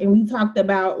Cigars, and we talked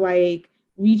about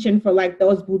reaching for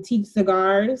those boutique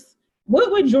cigars.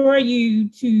 What would draw you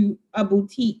to a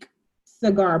boutique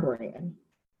cigar brand?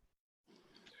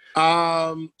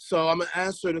 So I'm gonna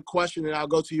answer the question and I'll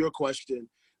go to your question.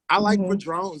 I like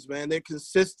Padrones, man. They're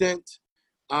consistent.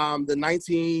 The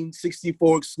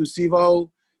 1964 Exclusivo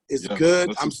is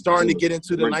good. I'm starting to get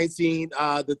into the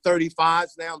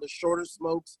 35s now, the shorter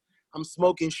smokes. I'm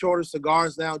smoking shorter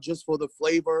cigars now just for the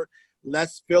flavor,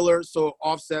 less filler, so it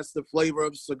offsets the flavor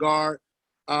of the cigar.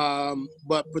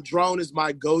 But Padron is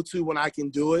my go-to when I can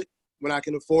do it. When I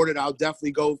can afford it, I'll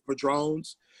definitely go with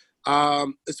Padrones.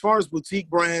 As far as boutique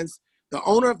brands, the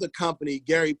owner of the company,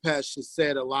 Gary Pesh, has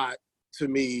said a lot to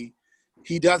me.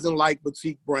 He doesn't like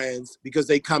boutique brands because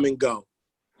they come and go.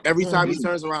 Every time he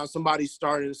turns around, somebody's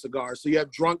starting a cigar. So you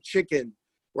have Drunk Chicken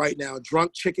right now,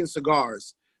 Drunk Chicken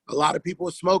cigars. A lot of people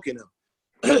are smoking them.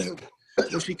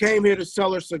 When she came here to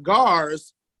sell her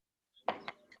cigars,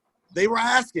 they were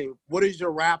asking, what is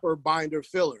your wrapper, binder,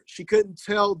 filler? She couldn't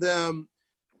tell them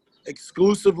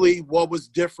exclusively what was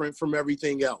different from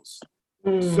everything else.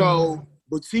 So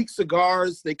boutique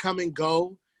cigars, they come and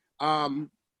go.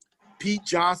 Pete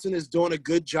Johnson is doing a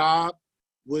good job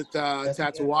with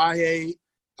Tatuaje.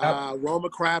 Roma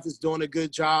Craft is doing a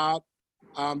good job.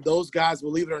 Those guys,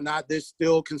 believe it or not, they're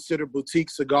still considered boutique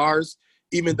cigars,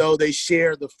 even though they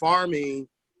share the farming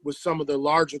with some of the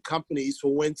larger companies,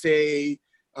 Fuente,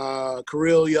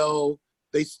 Carrillo.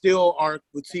 They still are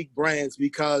boutique brands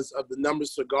because of the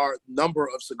number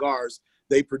of cigars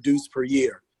they produce per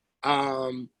year.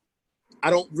 I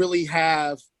don't really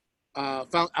have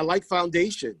I like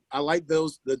Foundation. I like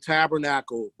those, the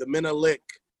Tabernacle, the Menelik,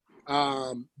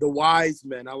 the Wise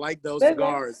Men. I like those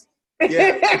cigars.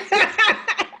 Yeah.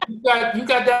 You got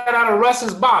that out of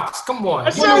Russ's box. Come on.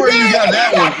 I wonder where you got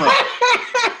that one from.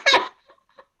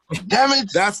 Damn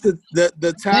it. That's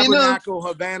the Tabernacle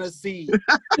Havana Seed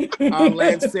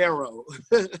Lancero.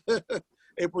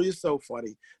 April, you're so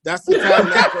funny. That's the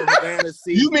Tabernacle Havana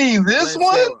Seed. You mean this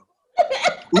Lancero. one?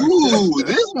 Ooh,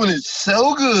 this one is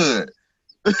so good.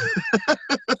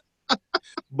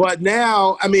 But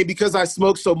now, I mean, because I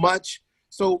smoke so much,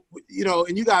 so, you know,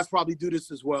 and you guys probably do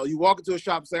this as well. You walk into a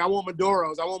shop and say, I want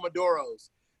Maduros.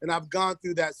 And I've gone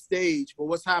through that stage. But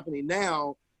what's happening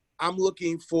now, I'm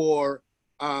looking for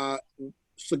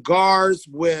cigars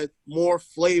with more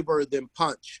flavor than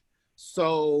punch.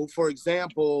 So, for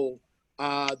example,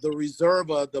 the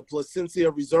Reserva, the Plasencia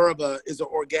Reserva is an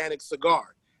organic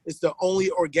cigar. It's the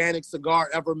only organic cigar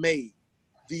ever made.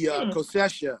 The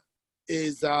Cosecha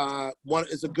is a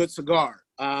good cigar.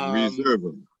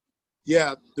 Reserva.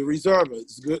 Yeah, the Reserva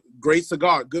is good, great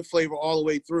cigar, good flavor all the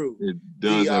way through. It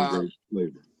does have great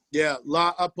flavor. Yeah,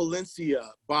 La Opalencia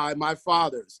by my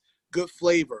father's, good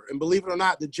flavor. And believe it or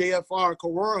not, the JFR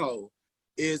Corojo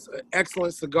is an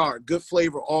excellent cigar, good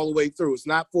flavor all the way through. It's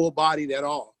not full bodied at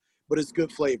all, but it's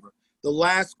good flavor. The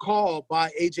Last Call by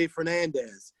AJ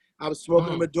Fernandez. I was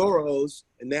smoking Maduros,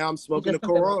 and now I'm smoking the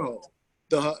Corojo.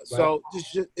 So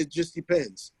it just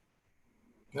depends.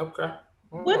 Okay.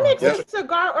 What makes a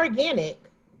cigar organic?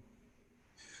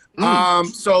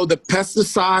 So the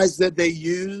pesticides that they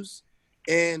use,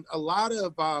 and a lot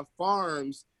of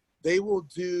farms, they will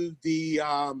do the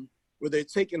where they're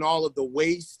taking all of the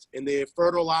waste and they're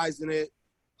fertilizing it.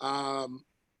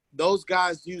 Those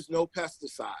guys use no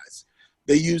pesticides.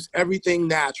 They use everything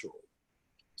natural.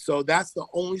 So that's the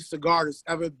only cigar that's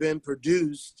ever been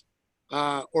produced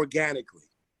organically.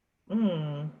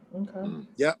 Okay.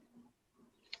 Yep.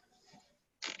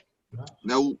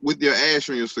 Now, with your ash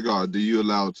on your cigar, do you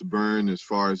allow it to burn as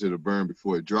far as it'll burn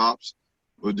before it drops?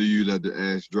 Or do you let the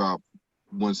ash drop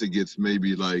once it gets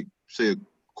maybe like, say, a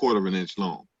quarter of an inch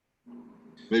long?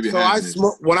 Maybe so half I an inch.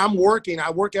 smoke when I'm working.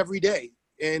 I work every day,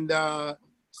 and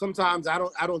sometimes I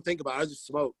don't think about it. I just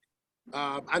smoke.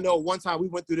 I know one time we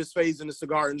went through this phase in the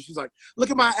cigar, and she's like, "Look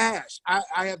at my ash."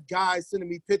 I have guys sending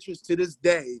me pictures to this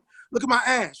day. Look at my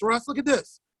ash, Russ. Look at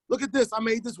this. Look at this. I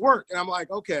made this work, and I'm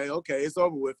like, okay, it's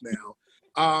over with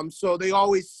now. So they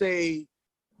always say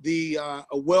a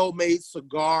well-made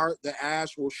cigar, the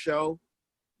ash will show.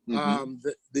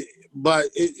 But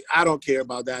I don't care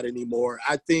about that anymore.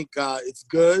 I think it's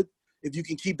good if you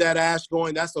can keep that ash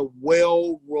going. That's a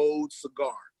well-rolled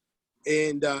cigar.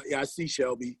 And I see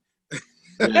Shelby.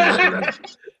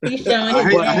 He's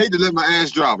showing I hate to let my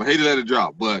ash drop. I hate to let it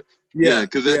drop, but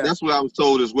because that's what I was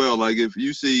told as well. Like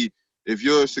if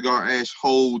your cigar ash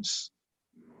holds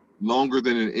longer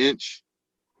than an inch,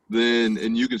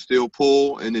 and you can still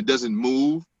pull and it doesn't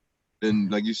move, then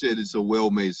like you said, it's a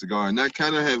well-made cigar. And I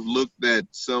kind of have looked at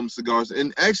some cigars,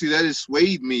 and actually that has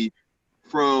swayed me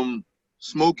from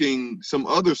smoking some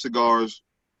other cigars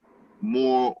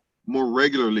more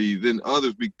regularly than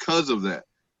others because of that.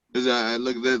 Because I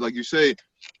look at that, like you say,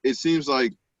 it seems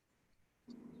like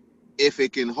if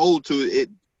it can hold to it,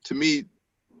 to me,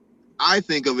 I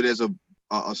think of it as a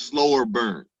slower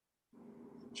burn.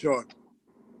 Sure.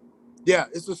 Yeah,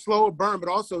 it's a slower burn, but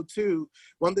also, too,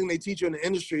 one thing they teach you in the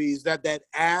industry is that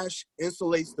ash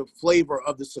insulates the flavor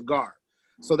of the cigar.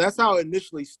 So that's how it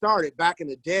initially started back in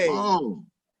the day. Oh.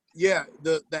 Yeah,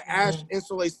 the ash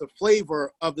insulates the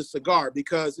flavor of the cigar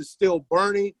because it's still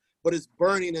burning, but it's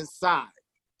burning inside.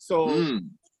 So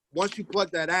once you plug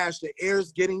that ash, the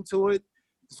air's getting to it.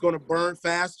 It's going to burn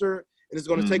faster, and it's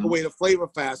going to take away the flavor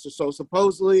faster. So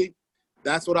supposedly,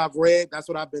 that's what I've read. That's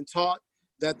what I've been taught,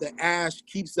 that the ash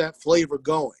keeps that flavor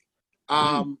going.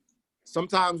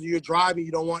 Sometimes you're driving,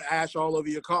 you don't want ash all over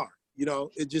your car. You know,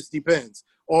 it just depends.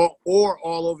 Or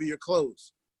all over your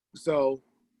clothes. So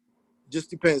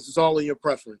just depends. It's all in your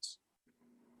preference.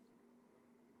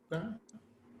 Okay.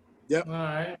 Yep. All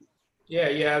right.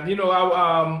 Yeah. You know,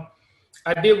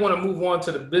 I did want to move on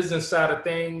to the business side of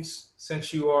things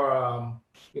since you are,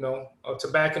 a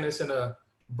tobacconist in a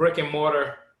brick and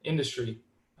mortar industry.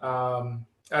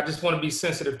 I just want to be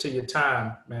sensitive to your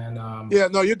time, man.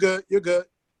 No, you're good. You're good.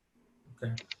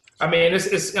 Okay. I mean,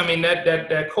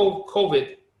 that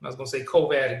COVID, I was going to say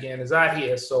COVID again, is out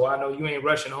here. So I know you ain't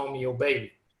rushing home to your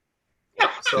baby.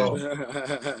 So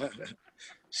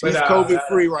she's COVID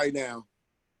free right now.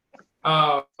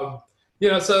 You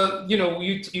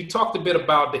talked a bit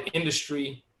about the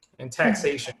industry and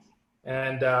taxation,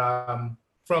 and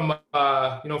from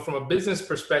a business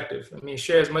perspective, I mean,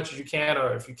 share as much as you can,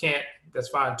 or if you can't, that's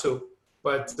fine too.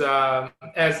 But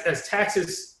as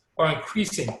taxes are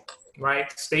increasing,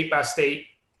 right, state by state,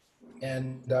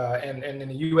 and in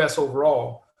the U.S.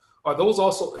 overall,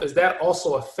 is that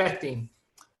also affecting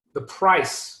the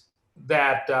price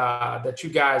that you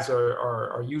guys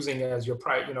are using as your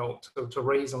price, to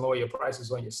raise and lower your prices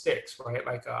on your sticks, right?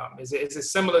 Like, is it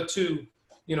similar to,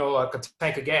 like a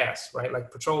tank of gas, right?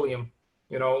 Like petroleum,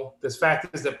 there's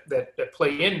factors that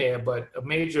play in there, but a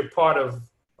major part of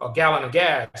a gallon of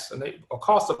gas, and the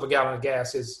cost of a gallon of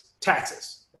gas is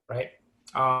taxes, right?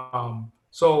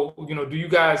 So, do you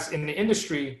guys in the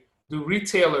industry, do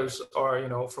retailers,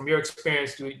 or, from your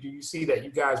experience, do you see that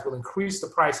you guys will increase the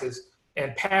prices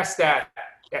and pass that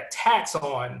tax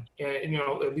on, and,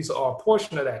 at least a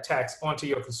portion of that tax onto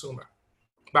your consumer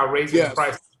by raising the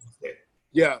price?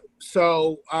 Yeah.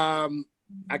 So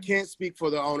I can't speak for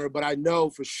the owner, but I know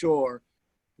for sure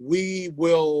we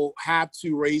will have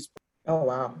to raise. Oh,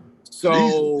 wow.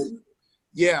 So,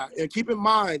 yeah. And keep in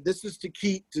mind, this is to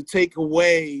take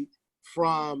away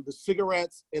from the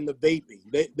cigarettes and the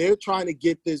vaping. They're trying to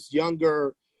get this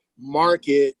younger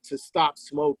market to stop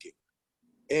smoking.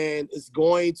 And it's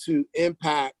going to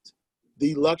impact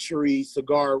the luxury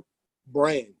cigar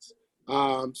brands.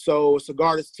 So a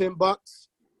cigar that's $10,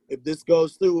 if this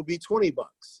goes through, will be $20.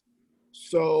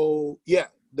 So yeah,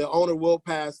 the owner will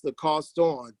pass the cost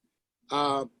on.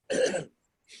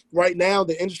 Right now,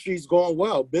 the industry is going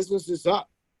well. Business is up.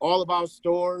 All of our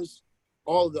stores,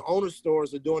 all of the owner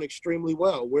stores are doing extremely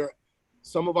well.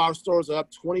 Some of our stores are up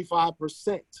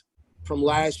 25% from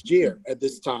last year at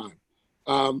this time.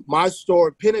 My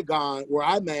store, Pentagon, where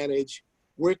I manage,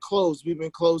 we're closed. We've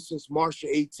been closed since March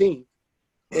 18th.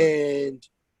 And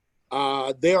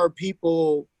there are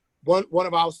people, one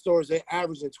of our stores, they're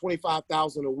averaging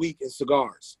 $25,000 a week in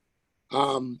cigars.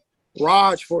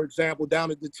 Raj, for example,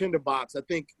 down at the Tinderbox, I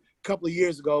think a couple of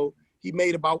years ago, he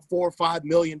made about $4 or $5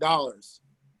 million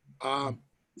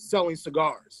selling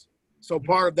cigars. So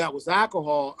part of that was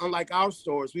alcohol. Unlike our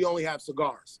stores, we only have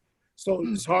cigars. So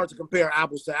it's hard to compare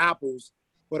apples to apples.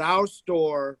 But our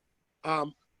store,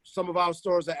 some of our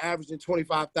stores are averaging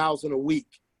 $25,000 a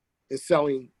week in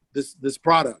selling this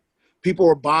product. People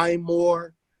are buying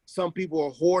more. Some people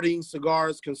are hoarding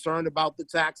cigars, concerned about the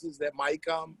taxes that might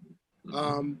come.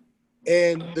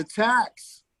 And the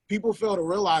tax, people fail to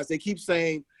realize, they keep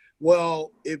saying,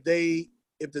 well, if the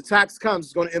tax comes,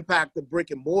 it's going to impact the brick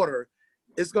and mortar.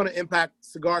 It's going to impact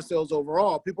cigar sales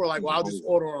overall. People are like, well, I'll just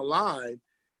order online.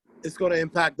 It's going to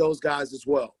impact those guys as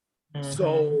well. Mm-hmm.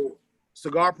 So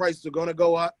cigar prices are going to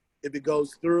go up if it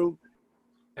goes through.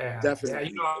 Yeah,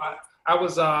 definitely. Yeah, I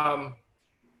was I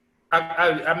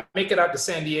make it out to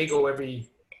San Diego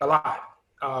a lot,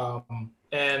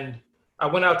 and I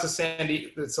went out to San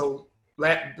Diego. So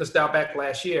let's dial back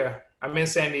last year. I'm in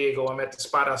San Diego. I'm at the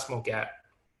spot I smoke at.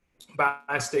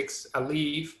 Buy sticks. I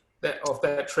leave off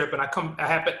that trip, and I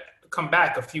happen to come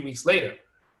back a few weeks later.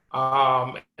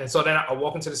 And so then I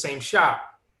walk into the same shop,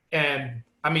 and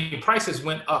I mean, prices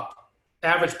went up.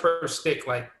 Average per stick,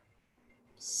 like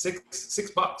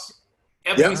 $6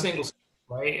 every single stick,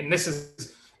 right? And this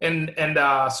is, and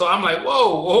so I'm like,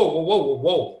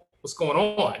 whoa, what's going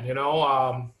on? And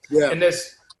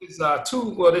there's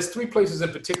three places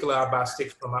in particular I buy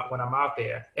sticks from when I'm out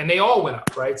there, and they all went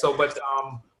up, right? So, but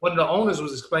one of the owners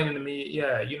was explaining to me,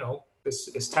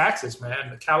 it's taxes,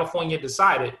 man. California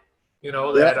decided,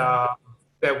 that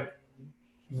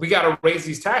we got to raise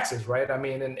these taxes, right? I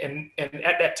mean, and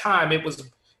at that time it was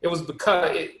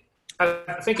because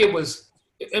I'm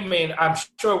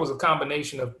sure it was a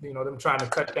combination of, them trying to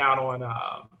cut down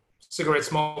on cigarette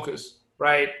smokers,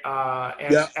 right?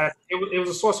 It was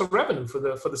a source of revenue for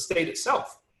the state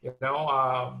itself,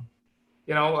 I'm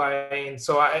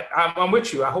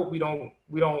with you. I hope we don't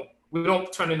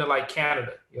turn into like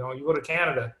Canada. You go to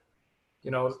Canada,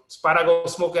 spot I go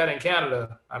smoke at in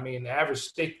Canada, I mean, the average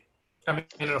stick, an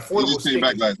affordable stick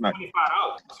is $25,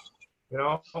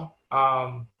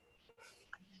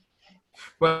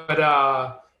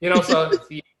 so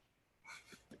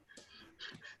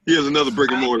he has another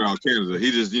brick and mortar out in Canada.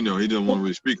 He just, he doesn't want to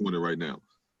really speak on it right now.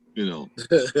 That'll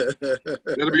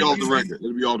be off the record.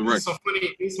 It'll be off the record.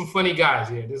 There's some funny guys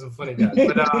here. There's some funny guys.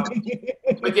 But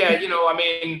yeah,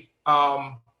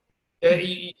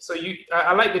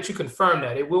 I like that you confirm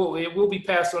that it will be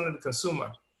passed on to the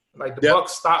consumer. Like the buck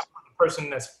stops with the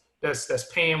person that's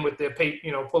paying with their pay,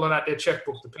 pulling out their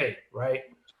checkbook to pay, right?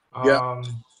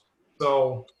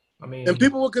 So I mean, and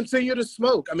people will continue to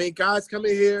smoke. I mean, guys come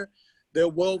in here, they're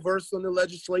well versed on the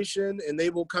legislation, and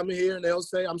they will come in here and they'll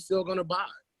say, "I'm still going to buy."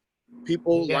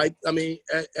 People at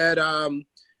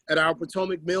our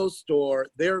Potomac Mills store,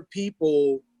 there are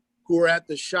people who are at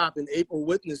the shop, and April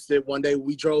witnessed it one day.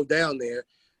 We drove down there.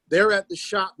 They're at the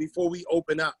shop before we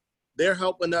open up. They're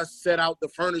helping us set out the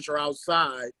furniture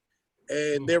outside,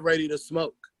 and they're ready to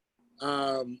smoke.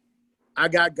 I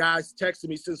got guys texting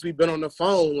me since we've been on the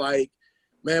phone, like,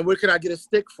 man, where can I get a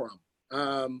stick from?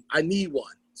 I need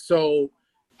one. So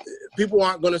people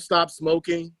aren't going to stop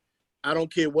smoking. I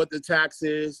don't care what the tax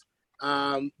is.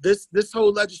 This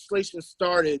whole legislation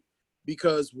started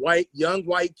because young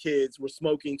white kids were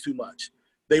smoking too much.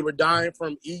 They were dying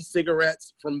from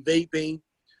e-cigarettes, from vaping.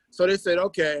 So they said,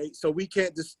 okay, so we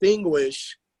can't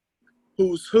distinguish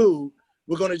who's who.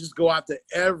 We're going to just go after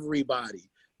everybody.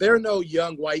 There are no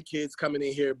young white kids coming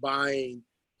in here buying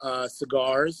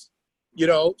cigars, you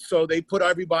know, so they put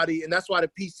everybody, and that's why the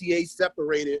PCA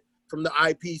separated from the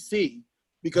IPC,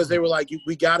 because they were like,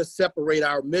 we got to separate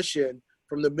our mission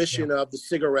from the mission of the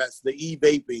cigarettes, the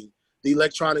e-vaping, the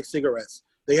electronic cigarettes.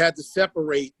 They had to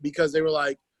separate because they were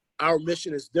like, our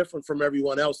mission is different from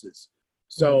everyone else's.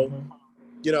 So,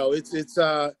 you know, it's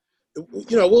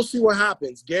you know, we'll see what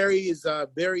happens. Gary is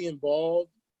very involved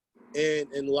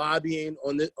in lobbying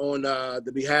on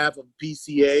the behalf of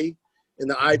PCA and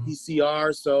the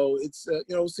IPCR. So it's, you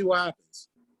know, we'll see what happens.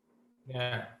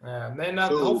 Yeah. Then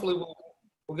hopefully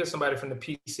we'll get somebody from the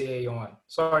PCA on.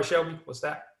 Sorry, Shelby, what's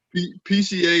that?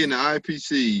 PCA and the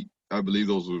IPC, I believe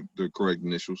those are the correct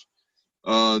initials.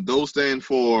 Those stand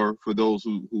for those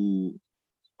who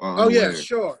are unaware. Yeah,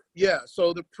 sure. Yeah.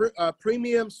 So the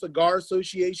Premium Cigar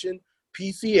Association,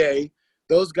 PCA,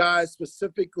 those guys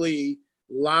specifically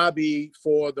lobby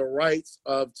for the rights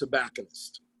of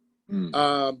tobacconists.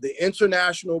 The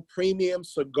International Premium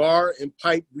Cigar and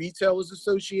Pipe Retailers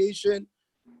Association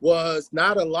was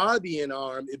not a lobbying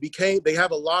arm. They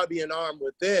have a lobbying arm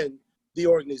within the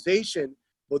organization,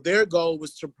 but their goal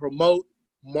was to promote,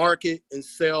 market, and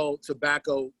sell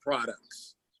tobacco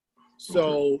products.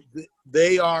 So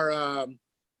they are,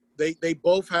 they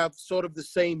both have sort of the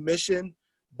same mission,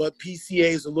 but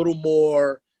PCA is a little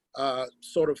more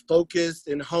sort of focused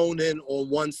and honed in on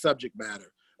one subject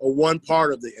matter or one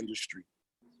part of the industry.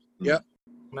 Yep.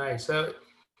 Nice. So,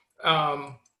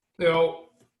 you know,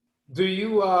 do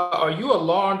you are you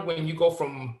alarmed when you go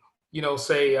from, you know,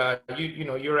 say you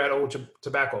know you're at Old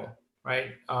Tobacco,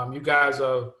 right? You guys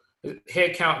are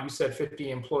head count. You said 50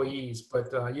 employees,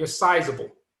 but you're sizable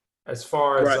as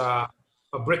far as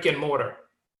a brick and mortar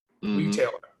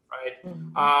retailer,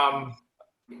 right?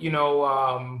 You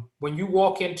know, when you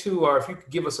walk into, or if you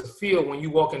could give us a feel when you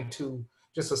walk into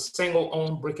just a single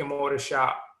owned brick and mortar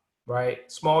shop, right?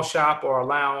 Small shop or a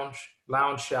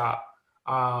lounge shop,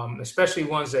 especially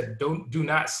ones that do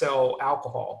not sell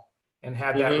alcohol and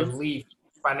have that relief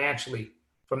financially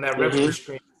from that revenue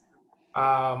stream.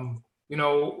 You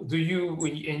know, do you,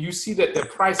 and you see that their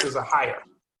prices are higher,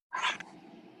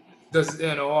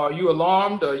 are you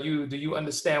alarmed, or do you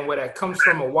understand where that comes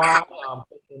from, or why?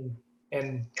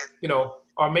 And you know,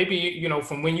 or maybe, you know,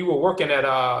 from when you were working at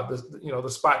the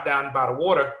spot down by the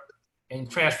water and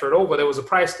transferred over, there was a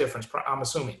price difference, I'm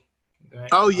assuming. Right?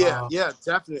 Oh yeah,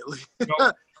 definitely. You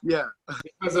know, yeah.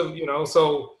 Because of, you know,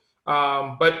 so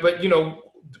but you know,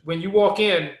 when you walk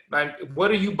in, like,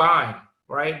 what are you buying,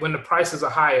 right? When the prices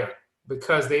are higher,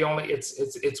 because they only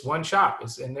it's one shop,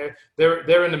 and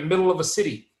they're in the middle of a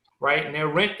city, right? And their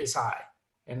rent is high,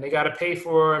 and they got to pay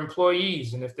for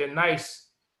employees, and if they're nice,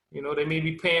 you know, they may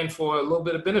be paying for a little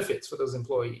bit of benefits for those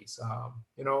employees.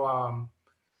 You know,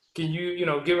 can you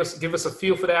know, give us a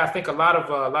feel for that? I think a lot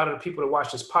of the people that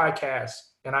watch this podcast,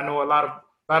 and I know a lot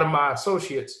of my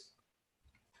associates,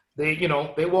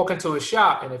 they walk into a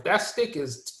shop, and if that stick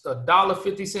is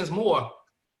 $1.50 more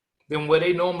than what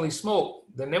they normally smoke,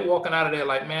 then they're walking out of there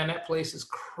like, man, that place is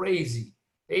crazy.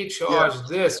 They charge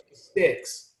this for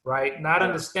sticks, right? Not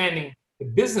understanding the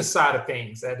business side of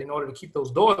things, that in order to keep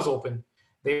those doors open,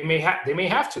 they may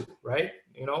have to, right?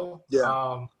 You know?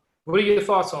 Yeah. What are your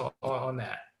thoughts on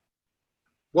that?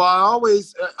 Well, I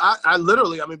always, I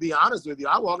literally, I mean, be honest with you,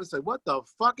 I walk and say, what the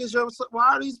fuck why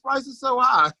are these prices so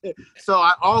high? So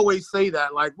I always say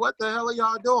that, like, what the hell are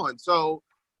y'all doing? So,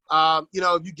 you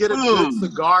know, if you get a good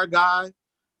cigar guy,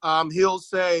 he'll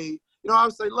say, you know, I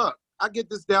would say, look, I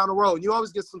get this down the road. And you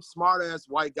always get some smart ass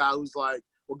white guy who's like,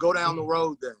 well, go down the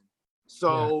road then.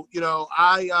 So, you know,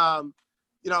 I'll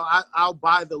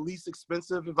buy the least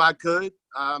expensive if I could.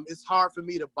 It's hard for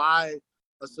me to buy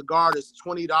a cigar that's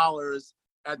 $20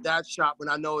 at that shop when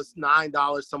I know it's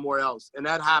 $9 somewhere else. And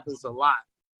that happens a lot.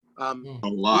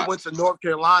 We went to North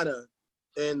Carolina,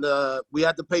 and we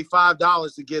had to pay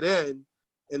 $5 to get in.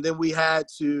 And then we had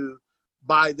to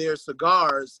buy their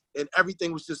cigars, and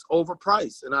everything was just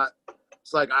overpriced. And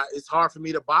it's hard for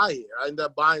me to buy here. I ended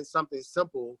up buying something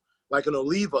simple like an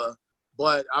Oliva,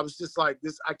 but I was just like,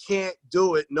 I can't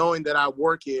do it knowing that I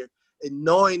work here and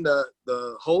knowing the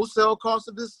wholesale cost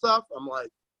of this stuff. I'm like,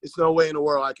 there's no way in the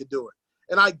world I could do it.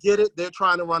 And I get it. They're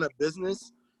trying to run a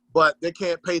business, but they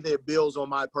can't pay their bills on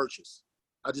my purchase.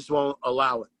 I just won't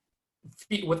allow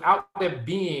it. Without there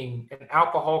being an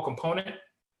alcohol component,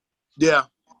 yeah,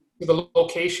 the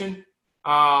location,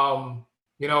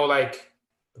 you know, like,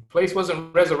 the place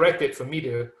wasn't resurrected for me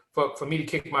to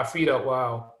kick my feet up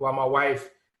while my wife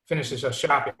finishes your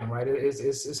shopping, right?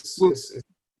 It's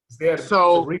there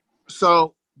to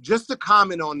So just to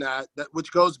comment on that, which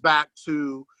goes back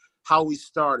to how we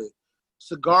started.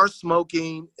 Cigar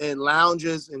smoking in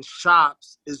lounges and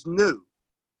shops is new.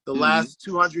 The last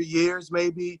 200 years,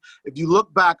 maybe. If you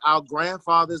look back, our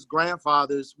grandfathers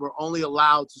were only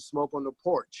allowed to smoke on the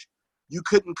porch. You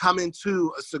couldn't come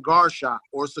into a cigar shop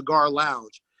or cigar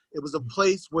lounge. It was a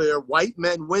place where white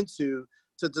men went to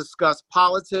discuss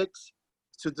politics,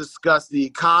 to discuss the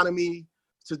economy,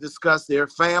 to discuss their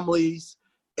families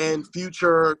and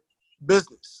future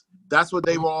business. That's what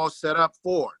they were all set up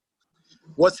for.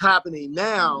 What's happening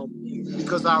now,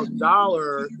 because our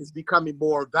dollar is becoming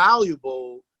more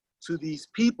valuable to these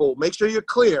people, make sure you're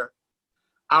clear,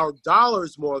 our dollar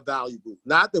is more valuable.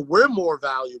 Not that we're more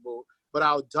valuable, but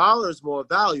our dollar is more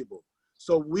valuable.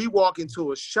 So we walk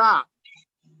into a shop,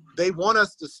 they want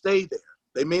us to stay there.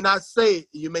 They may not say it,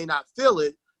 you may not feel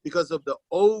it because of the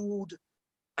old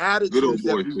attitudes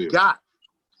that we got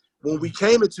when we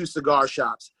came into cigar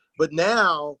shops. But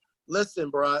now, listen,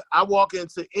 bro, I walk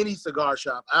into any cigar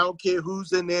shop. I don't care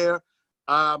who's in there.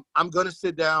 I'm going to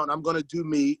sit down. I'm going to do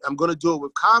me. I'm going to do it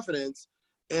with confidence.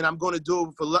 And I'm going to do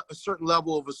it with a certain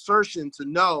level of assertion to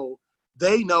know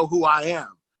they know who I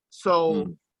am.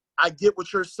 So I get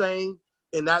what you're saying,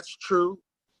 and that's true.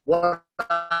 What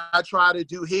I try to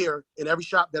do here in every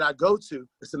shop that I go to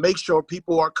is to make sure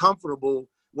people are comfortable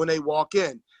when they walk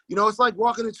in. You know, it's like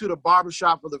walking into the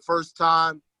barbershop for the first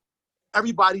time.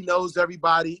 Everybody knows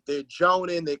everybody. They're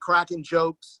joning, they're cracking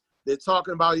jokes, they're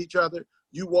talking about each other.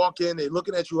 You walk in, they're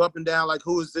looking at you up and down like,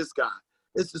 who is this guy?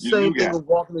 It's the same thing with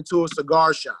walking into a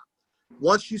cigar shop.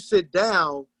 Once you sit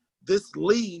down, this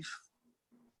leaf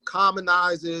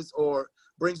commonizes or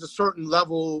brings a certain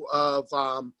level of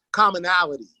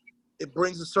commonality. It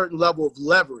brings a certain level of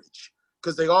leverage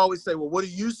because they always say, well, what are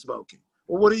you smoking?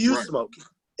 Well, what are you smoking?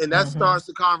 And that starts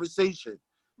the conversation.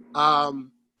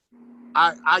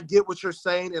 I get what you're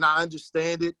saying and I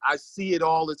understand it. I see it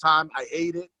all the time. I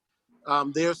hate it.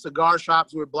 There are cigar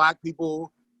shops where Black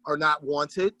people are not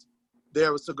wanted.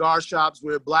 There are cigar shops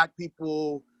where Black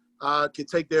people can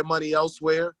take their money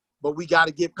elsewhere. But we got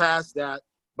to get past that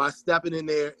by stepping in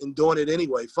there and doing it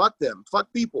anyway. Fuck them.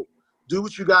 Fuck people. Do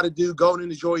what you got to do. Go and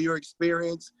enjoy your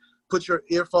experience. Put your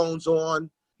earphones on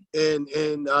and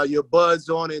your buds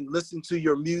on and listen to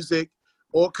your music,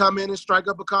 or come in and strike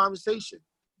up a conversation.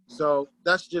 So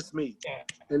that's just me,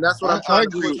 and that's what I'm trying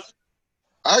to push.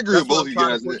 I agree with both of you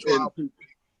guys. And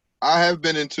I have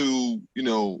been into,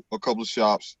 a couple of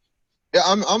shops. Yeah,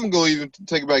 I'm gonna go even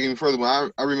take it back even further. I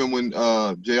remember when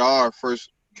JR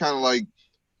first kind of like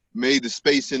made the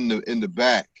space in the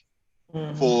back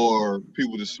for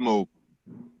people to smoke.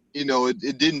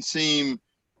 It didn't seem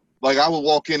like I would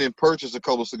walk in and purchase a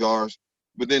couple of cigars,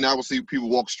 but then I would see people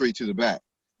walk straight to the back,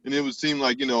 and it would seem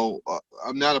like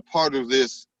I'm not a part of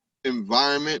this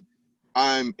environment.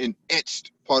 I'm an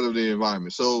etched part of the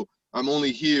environment. So I'm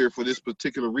only here for this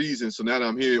particular reason. So now that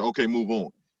I'm here, okay, move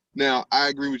on. Now I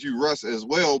agree with you, Russ, as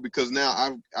well, because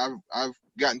now I've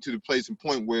gotten to the place and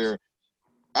point where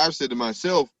I've said to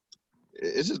myself,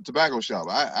 it's a tobacco shop.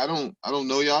 I don't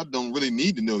know y'all. Don't really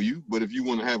need to know you. But if you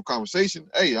want to have a conversation,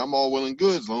 hey, I'm all well and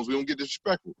good as long as we don't get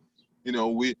disrespectful.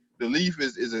 The leaf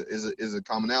is a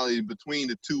commonality between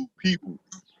the two people,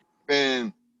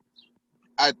 and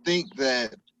I think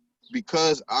that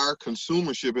because our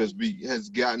consumership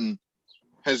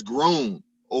has grown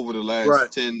over the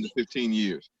last 10 to 15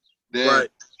 years, that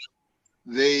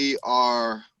they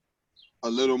are a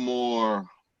little more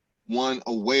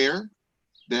aware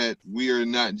that we are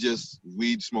not just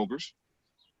weed smokers.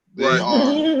 They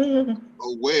are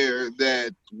aware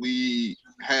that we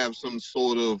have some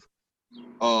sort of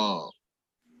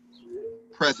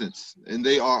presence, and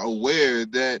they are aware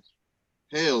that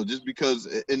just because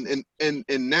and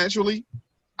naturally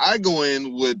I go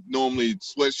in with normally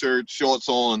sweatshirt, shorts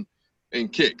on,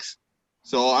 and kicks.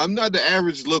 So I'm not the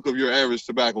average look of your average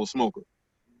tobacco smoker.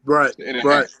 Right.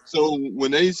 So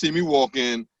when they see me walk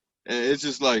in, it's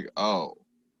just like, oh.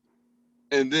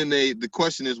 And then the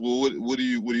question is, well, what do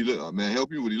you look? Man,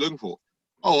 help you? What are you looking for?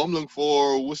 Oh, I'm looking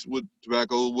for what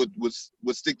tobacco?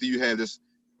 What stick do you have that's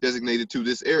designated to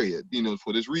this area?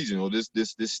 For this region or this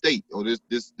state or this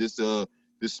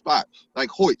spot. Like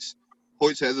Hoyt's.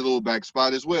 Hoyt's has a little back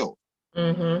spot as well.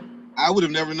 I would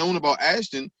have never known about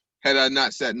Ashton had I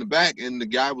not sat in the back. And the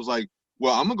guy was like,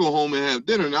 well, I'm gonna go home and have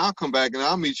dinner, and I'll come back and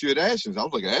I'll meet you at Ashton's. I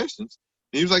was like, Ashton's?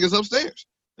 And he was like, it's upstairs.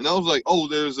 And I was like, oh,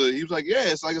 he was like, yeah,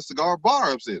 it's like a cigar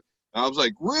bar upstairs. And I was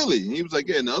like, really? And he was like,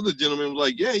 yeah. And the other gentleman was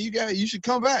like, yeah, you should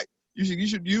come back.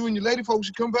 You and your lady folks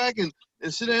should come back and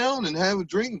sit down and have a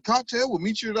drink and cocktail. We'll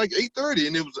meet you at like 8:30.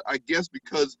 And it was, I guess,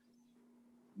 because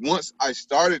once I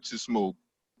started to smoke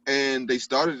and they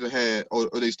started to have, or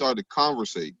they started to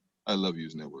conversate. I love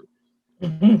using that word.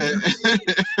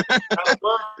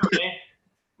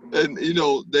 And you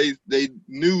know, they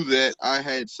knew that I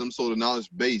had some sort of knowledge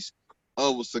base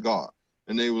of a cigar,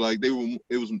 and they were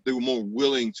more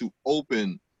willing to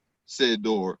open said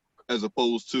door as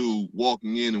opposed to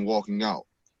walking in and walking out.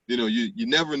 You know, you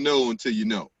never know until you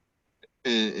know.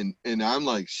 And I'm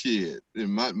like, shit,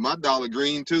 and my dollar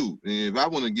green too. And if I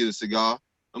want to get a cigar,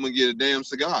 I'm gonna get a damn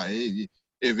cigar.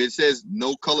 If it says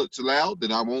no color allowed,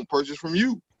 then I won't purchase from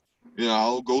you. You know,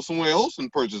 I'll go somewhere else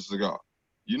and purchase a cigar.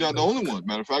 You're not the only one.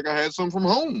 Matter of fact, I had some from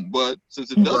home, but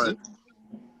since it doesn't,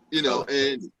 you know,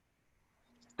 and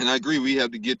I agree, we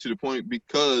have to get to the point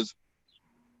because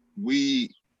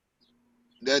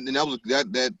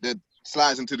that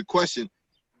slides into the question.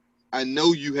 I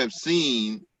know you have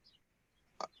seen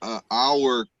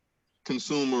our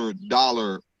consumer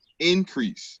dollar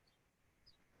increase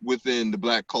within the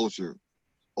Black culture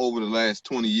over the last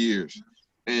 20 years,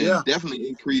 and definitely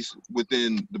increase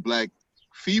within the Black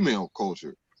female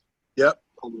culture. Yep.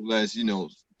 Over the last,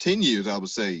 10 years, I would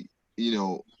say, in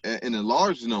a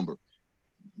large number,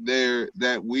 they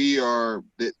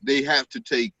have to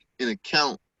take in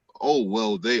account,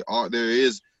 there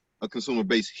is a consumer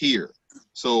base here.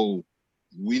 So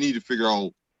we need to figure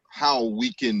out how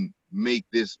we can make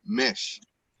this mesh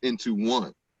into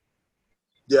one.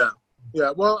 Yeah.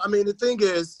 Yeah. Well, I mean, the thing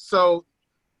is, so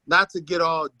not to get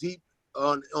all deep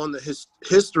on the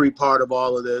history part of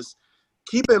all of this,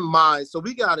 keep in mind, so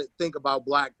we got to think about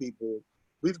Black people.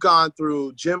 We've gone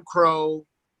through Jim Crow.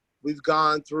 We've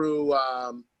gone through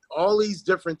all these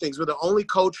different things. We're the only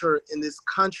culture in this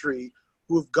country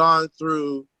who've gone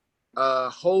through a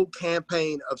whole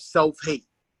campaign of self-hate.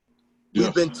 Yes.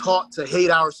 We've been taught to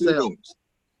hate ourselves.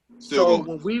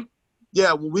 When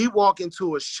we walk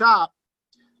into a shop,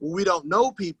 when we don't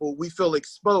know people, we feel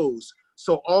exposed.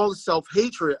 So all the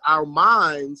self-hatred, our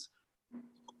minds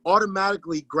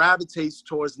automatically gravitates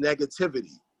towards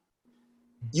negativity.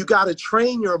 You got to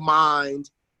train your mind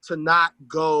to not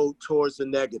go towards the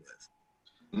negative.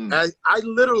 I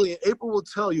literally, and April will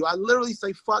tell you, I literally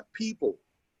say, fuck people.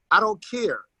 I don't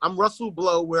care. I'm Russell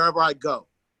Blowe wherever I go.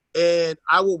 And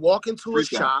I will walk into a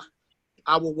shop.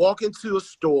 I will walk into a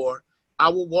store. I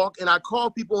will walk and I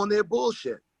call people on their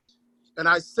bullshit. And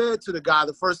I said to the guy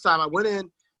the first time I went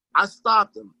in, I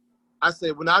stopped him. I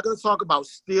said, we're not going to talk about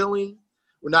stealing.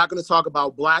 We're not going to talk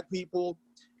about Black people.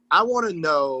 I want to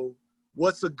know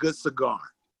what's a good cigar,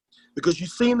 because you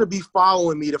seem to be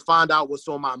following me to find out what's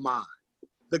on my mind.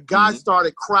 The guy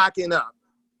started cracking up.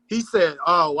 He said,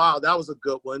 oh, wow, that was a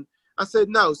good one. I said,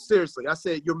 no, seriously. I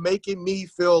said, you're making me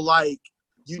feel like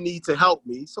you need to help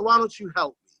me. So why don't you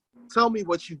help me? Tell me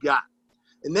what you got.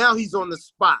 And now he's on the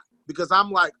spot because I'm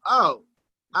like, oh,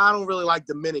 I don't really like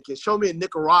Dominican. Show me a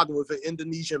Nicaraguan with an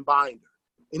Indonesian binder.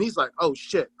 And he's like, oh,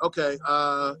 shit. Okay.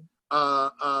 And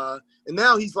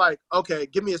now he's like, okay,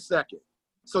 give me a second.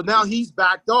 So now he's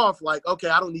backed off like, okay,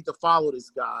 I don't need to follow this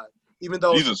guy, even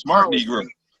though he's a smart Negro.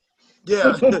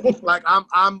 Yeah. Like I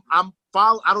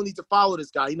don't need to follow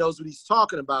this guy. He knows what he's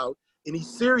talking about and he's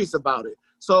serious about it.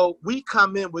 So we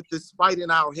come in with this fight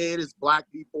in our head as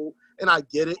Black people, and I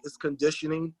get it. It's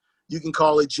conditioning. You can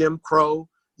call it Jim Crow.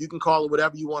 You can call it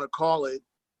whatever you want to call it.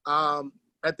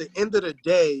 At the end of the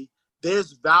day,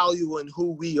 there's value in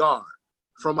who we are,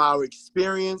 from our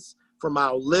experience, from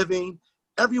our living.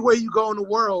 Everywhere you go in the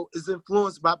world is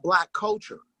influenced by Black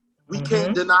culture. We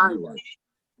can't deny that.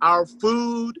 Our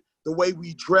food, the way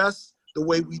we dress, the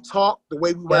way we talk, the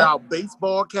way we wear our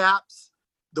baseball caps,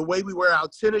 the way we wear our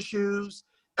tennis shoes,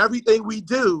 everything we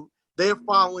do, they're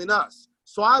following us.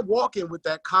 So I walk in with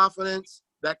that confidence,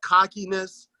 that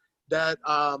cockiness, that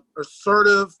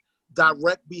assertive,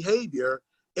 direct behavior.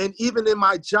 And even in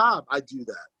my job, I do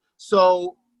that.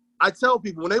 So I tell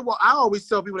people when they walk, I always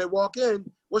tell people when they walk in,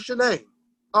 what's your name?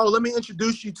 Oh, let me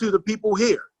introduce you to the people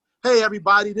here. Hey,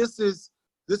 everybody, this is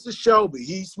Shelby.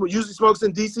 He usually smokes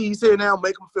in DC. He's here now.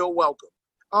 Make him feel welcome.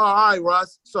 All right,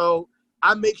 Russ. So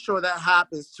I make sure that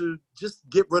happens to just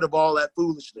get rid of all that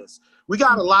foolishness. We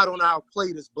got a lot on our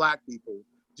plate as Black people,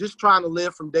 just trying to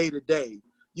live from day to day.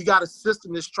 You got a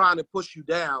system that's trying to push you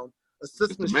down, a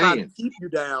system that's trying to keep you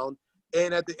down,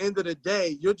 and at the end of the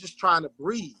day, you're just trying to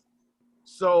breathe.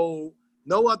 So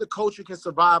no other culture can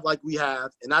survive like we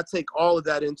have, and I take all of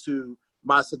that into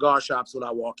my cigar shops when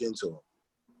I walk into them,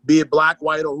 be it Black,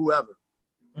 white, or whoever.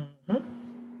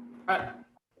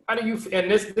 How do you? And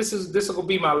this will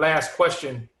be my last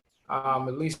question,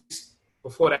 at least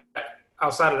before that.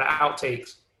 outside of the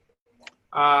outtakes.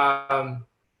 I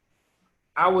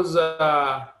was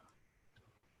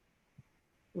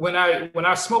when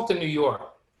I smoked in New York,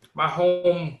 my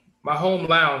home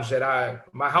lounge that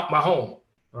my home,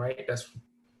 right?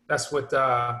 That's what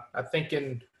I think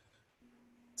in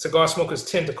cigar smokers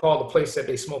tend to call the place that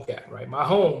they smoke at, right? My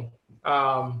home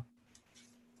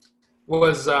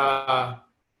was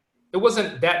it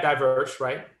wasn't that diverse,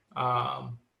 right?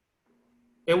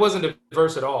 It wasn't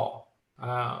diverse at all.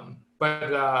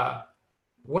 But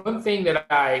one thing that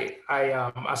I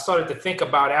started to think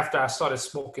about after I started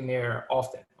smoking there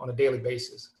often on a daily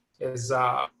basis is,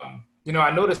 you know,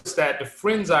 I noticed that the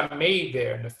friends I made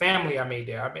there and the family I made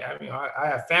there, I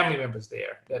have family members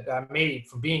there that I made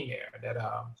from being there that,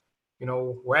 you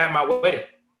know, were at my wedding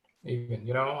even,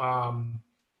 you know,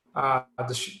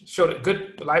 to show that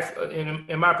good life,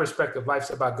 in my perspective, life's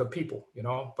about good people, you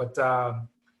know, but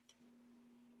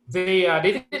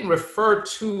they didn't refer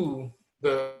to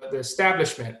the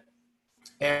establishment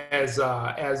as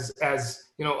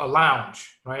you know, a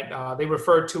lounge, right? They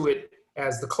referred to it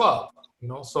as the club, you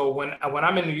know. So when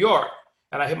I'm in New York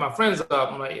and I hit my friends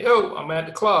up, I'm like, yo, I'm at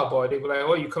the club, or they were like,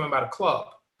 oh, you coming by the club?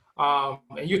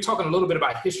 And you're talking a little bit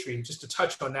about history, just to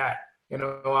touch on that, you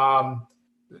know.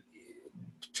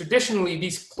 Traditionally,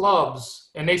 these clubs,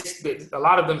 and a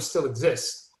lot of them still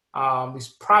exist. These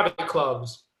private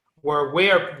clubs were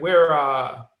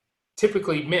where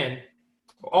typically men.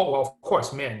 Oh, well, of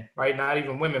course, men, right? Not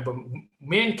even women, but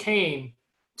men came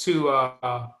to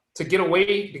get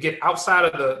away, to get outside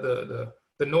of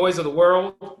the noise of the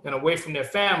world and away from their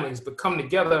families, but come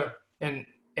together and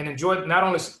enjoy, not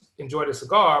only enjoy the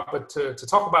cigar, but to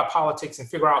talk about politics and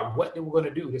figure out what they were going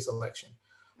to do this election,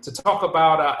 to talk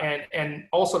about and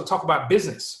also to talk about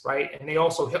business, right? And they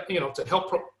also help, you know, to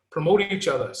help promote each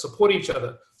other, support each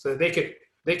other, so that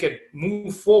they could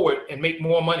move forward and make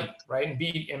more money, right? And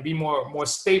be more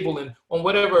stable on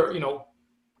whatever, you know,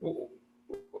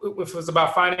 if it's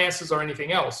about finances or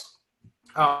anything else.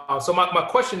 So my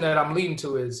question that I'm leading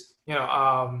to is, you know,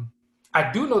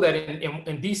 I do know that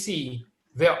in DC,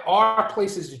 there are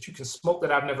places that you can smoke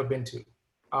that I've never been to.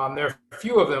 There are a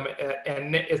few of them,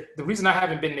 and the reason I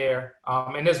haven't been there,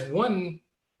 and there's one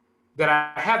that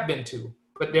I have been to,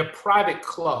 but they're private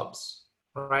clubs.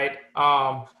 Right.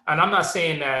 And I'm not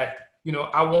saying that, you know,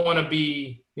 I want to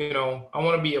be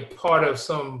a part of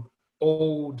some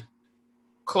old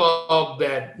club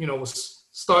that, you know, was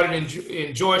started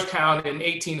in Georgetown in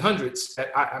 1800s.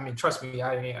 I mean, trust me,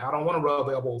 I don't want to rub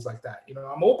elbows like that. You know,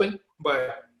 I'm open,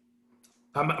 but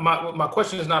my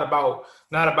question is not about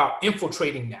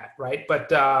infiltrating that. Right.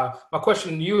 But my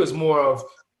question to you is more of,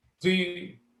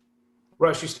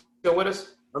 Russ, you still with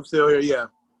us? I'm still here. Yeah.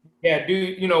 Yeah,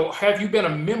 have you been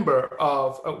a member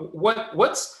of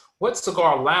what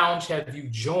cigar lounge have you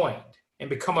joined and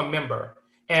become a member?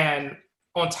 And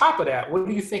on top of that, what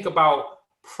do you think about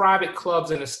private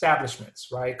clubs and establishments,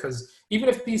 right? Because even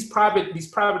if these private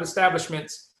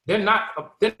establishments, they're not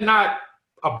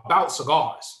about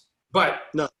cigars, but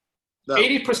no.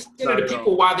 80% of the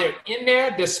people, while they're in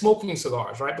there, they're smoking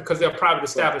cigars, right? Because they're a private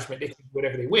establishment, they can do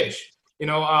whatever they wish. You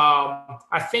know,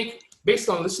 I think, based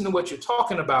on listening to what you're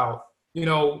talking about, you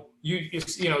know, you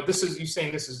saying this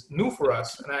is new for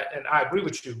us, and I agree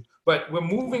with you. But we're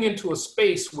moving into a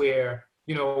space where,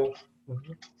 you know,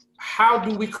 how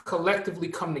do we collectively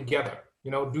come together?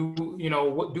 You know,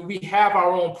 do we have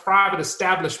our own private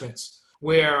establishments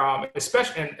where,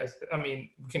 especially, and I mean,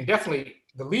 we can definitely,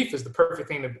 the Leaf is the perfect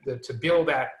thing to build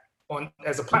that on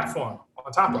as a platform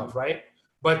on top of, right?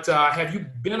 But have you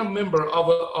been a member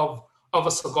of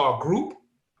a cigar group?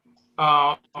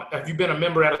 Have you been a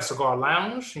member at a cigar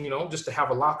lounge, you know, just to have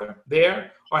a locker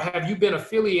there? Or have you been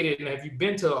affiliated and have you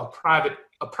been to a private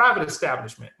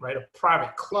establishment, right? A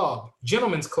private club,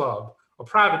 gentleman's club, a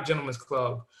private gentleman's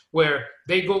club, where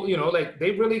they go, you know, like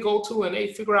they really go to and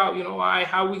they figure out, you know,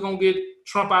 how we gonna get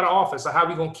Trump out of office, or how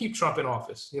we gonna keep Trump in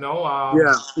office, you know?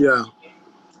 Yeah.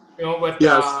 You know, but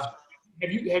yes.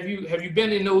 Have you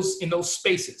been in those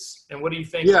spaces, and what do you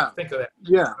think? Think of that?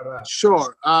 Yeah,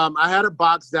 sure. I had a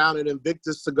box down at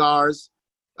Invictus Cigars.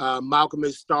 Malcolm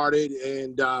had started,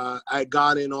 and I had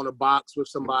gone in on a box with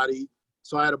somebody,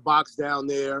 so I had a box down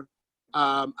there.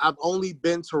 I've only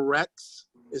been to Rex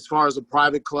as far as a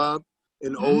private club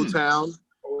in Old Town.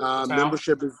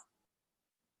 Membership is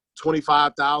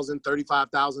 $25,000,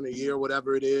 $35,000 a year,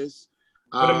 whatever it is.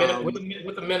 With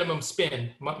the minimum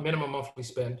spend, minimum monthly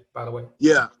spend, by the way.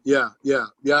 Yeah.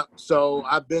 So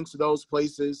I've been to those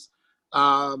places.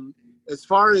 As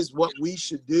far as what we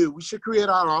should do, we should create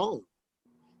our own.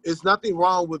 It's nothing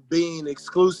wrong with being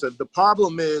exclusive. The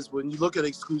problem is when you look at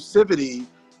exclusivity,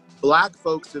 Black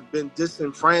folks have been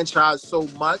disenfranchised so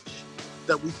much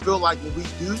that we feel like when we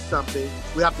do something,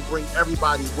 we have to bring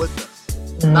everybody with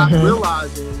us. Not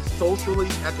realizing socially,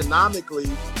 economically,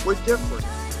 we're different.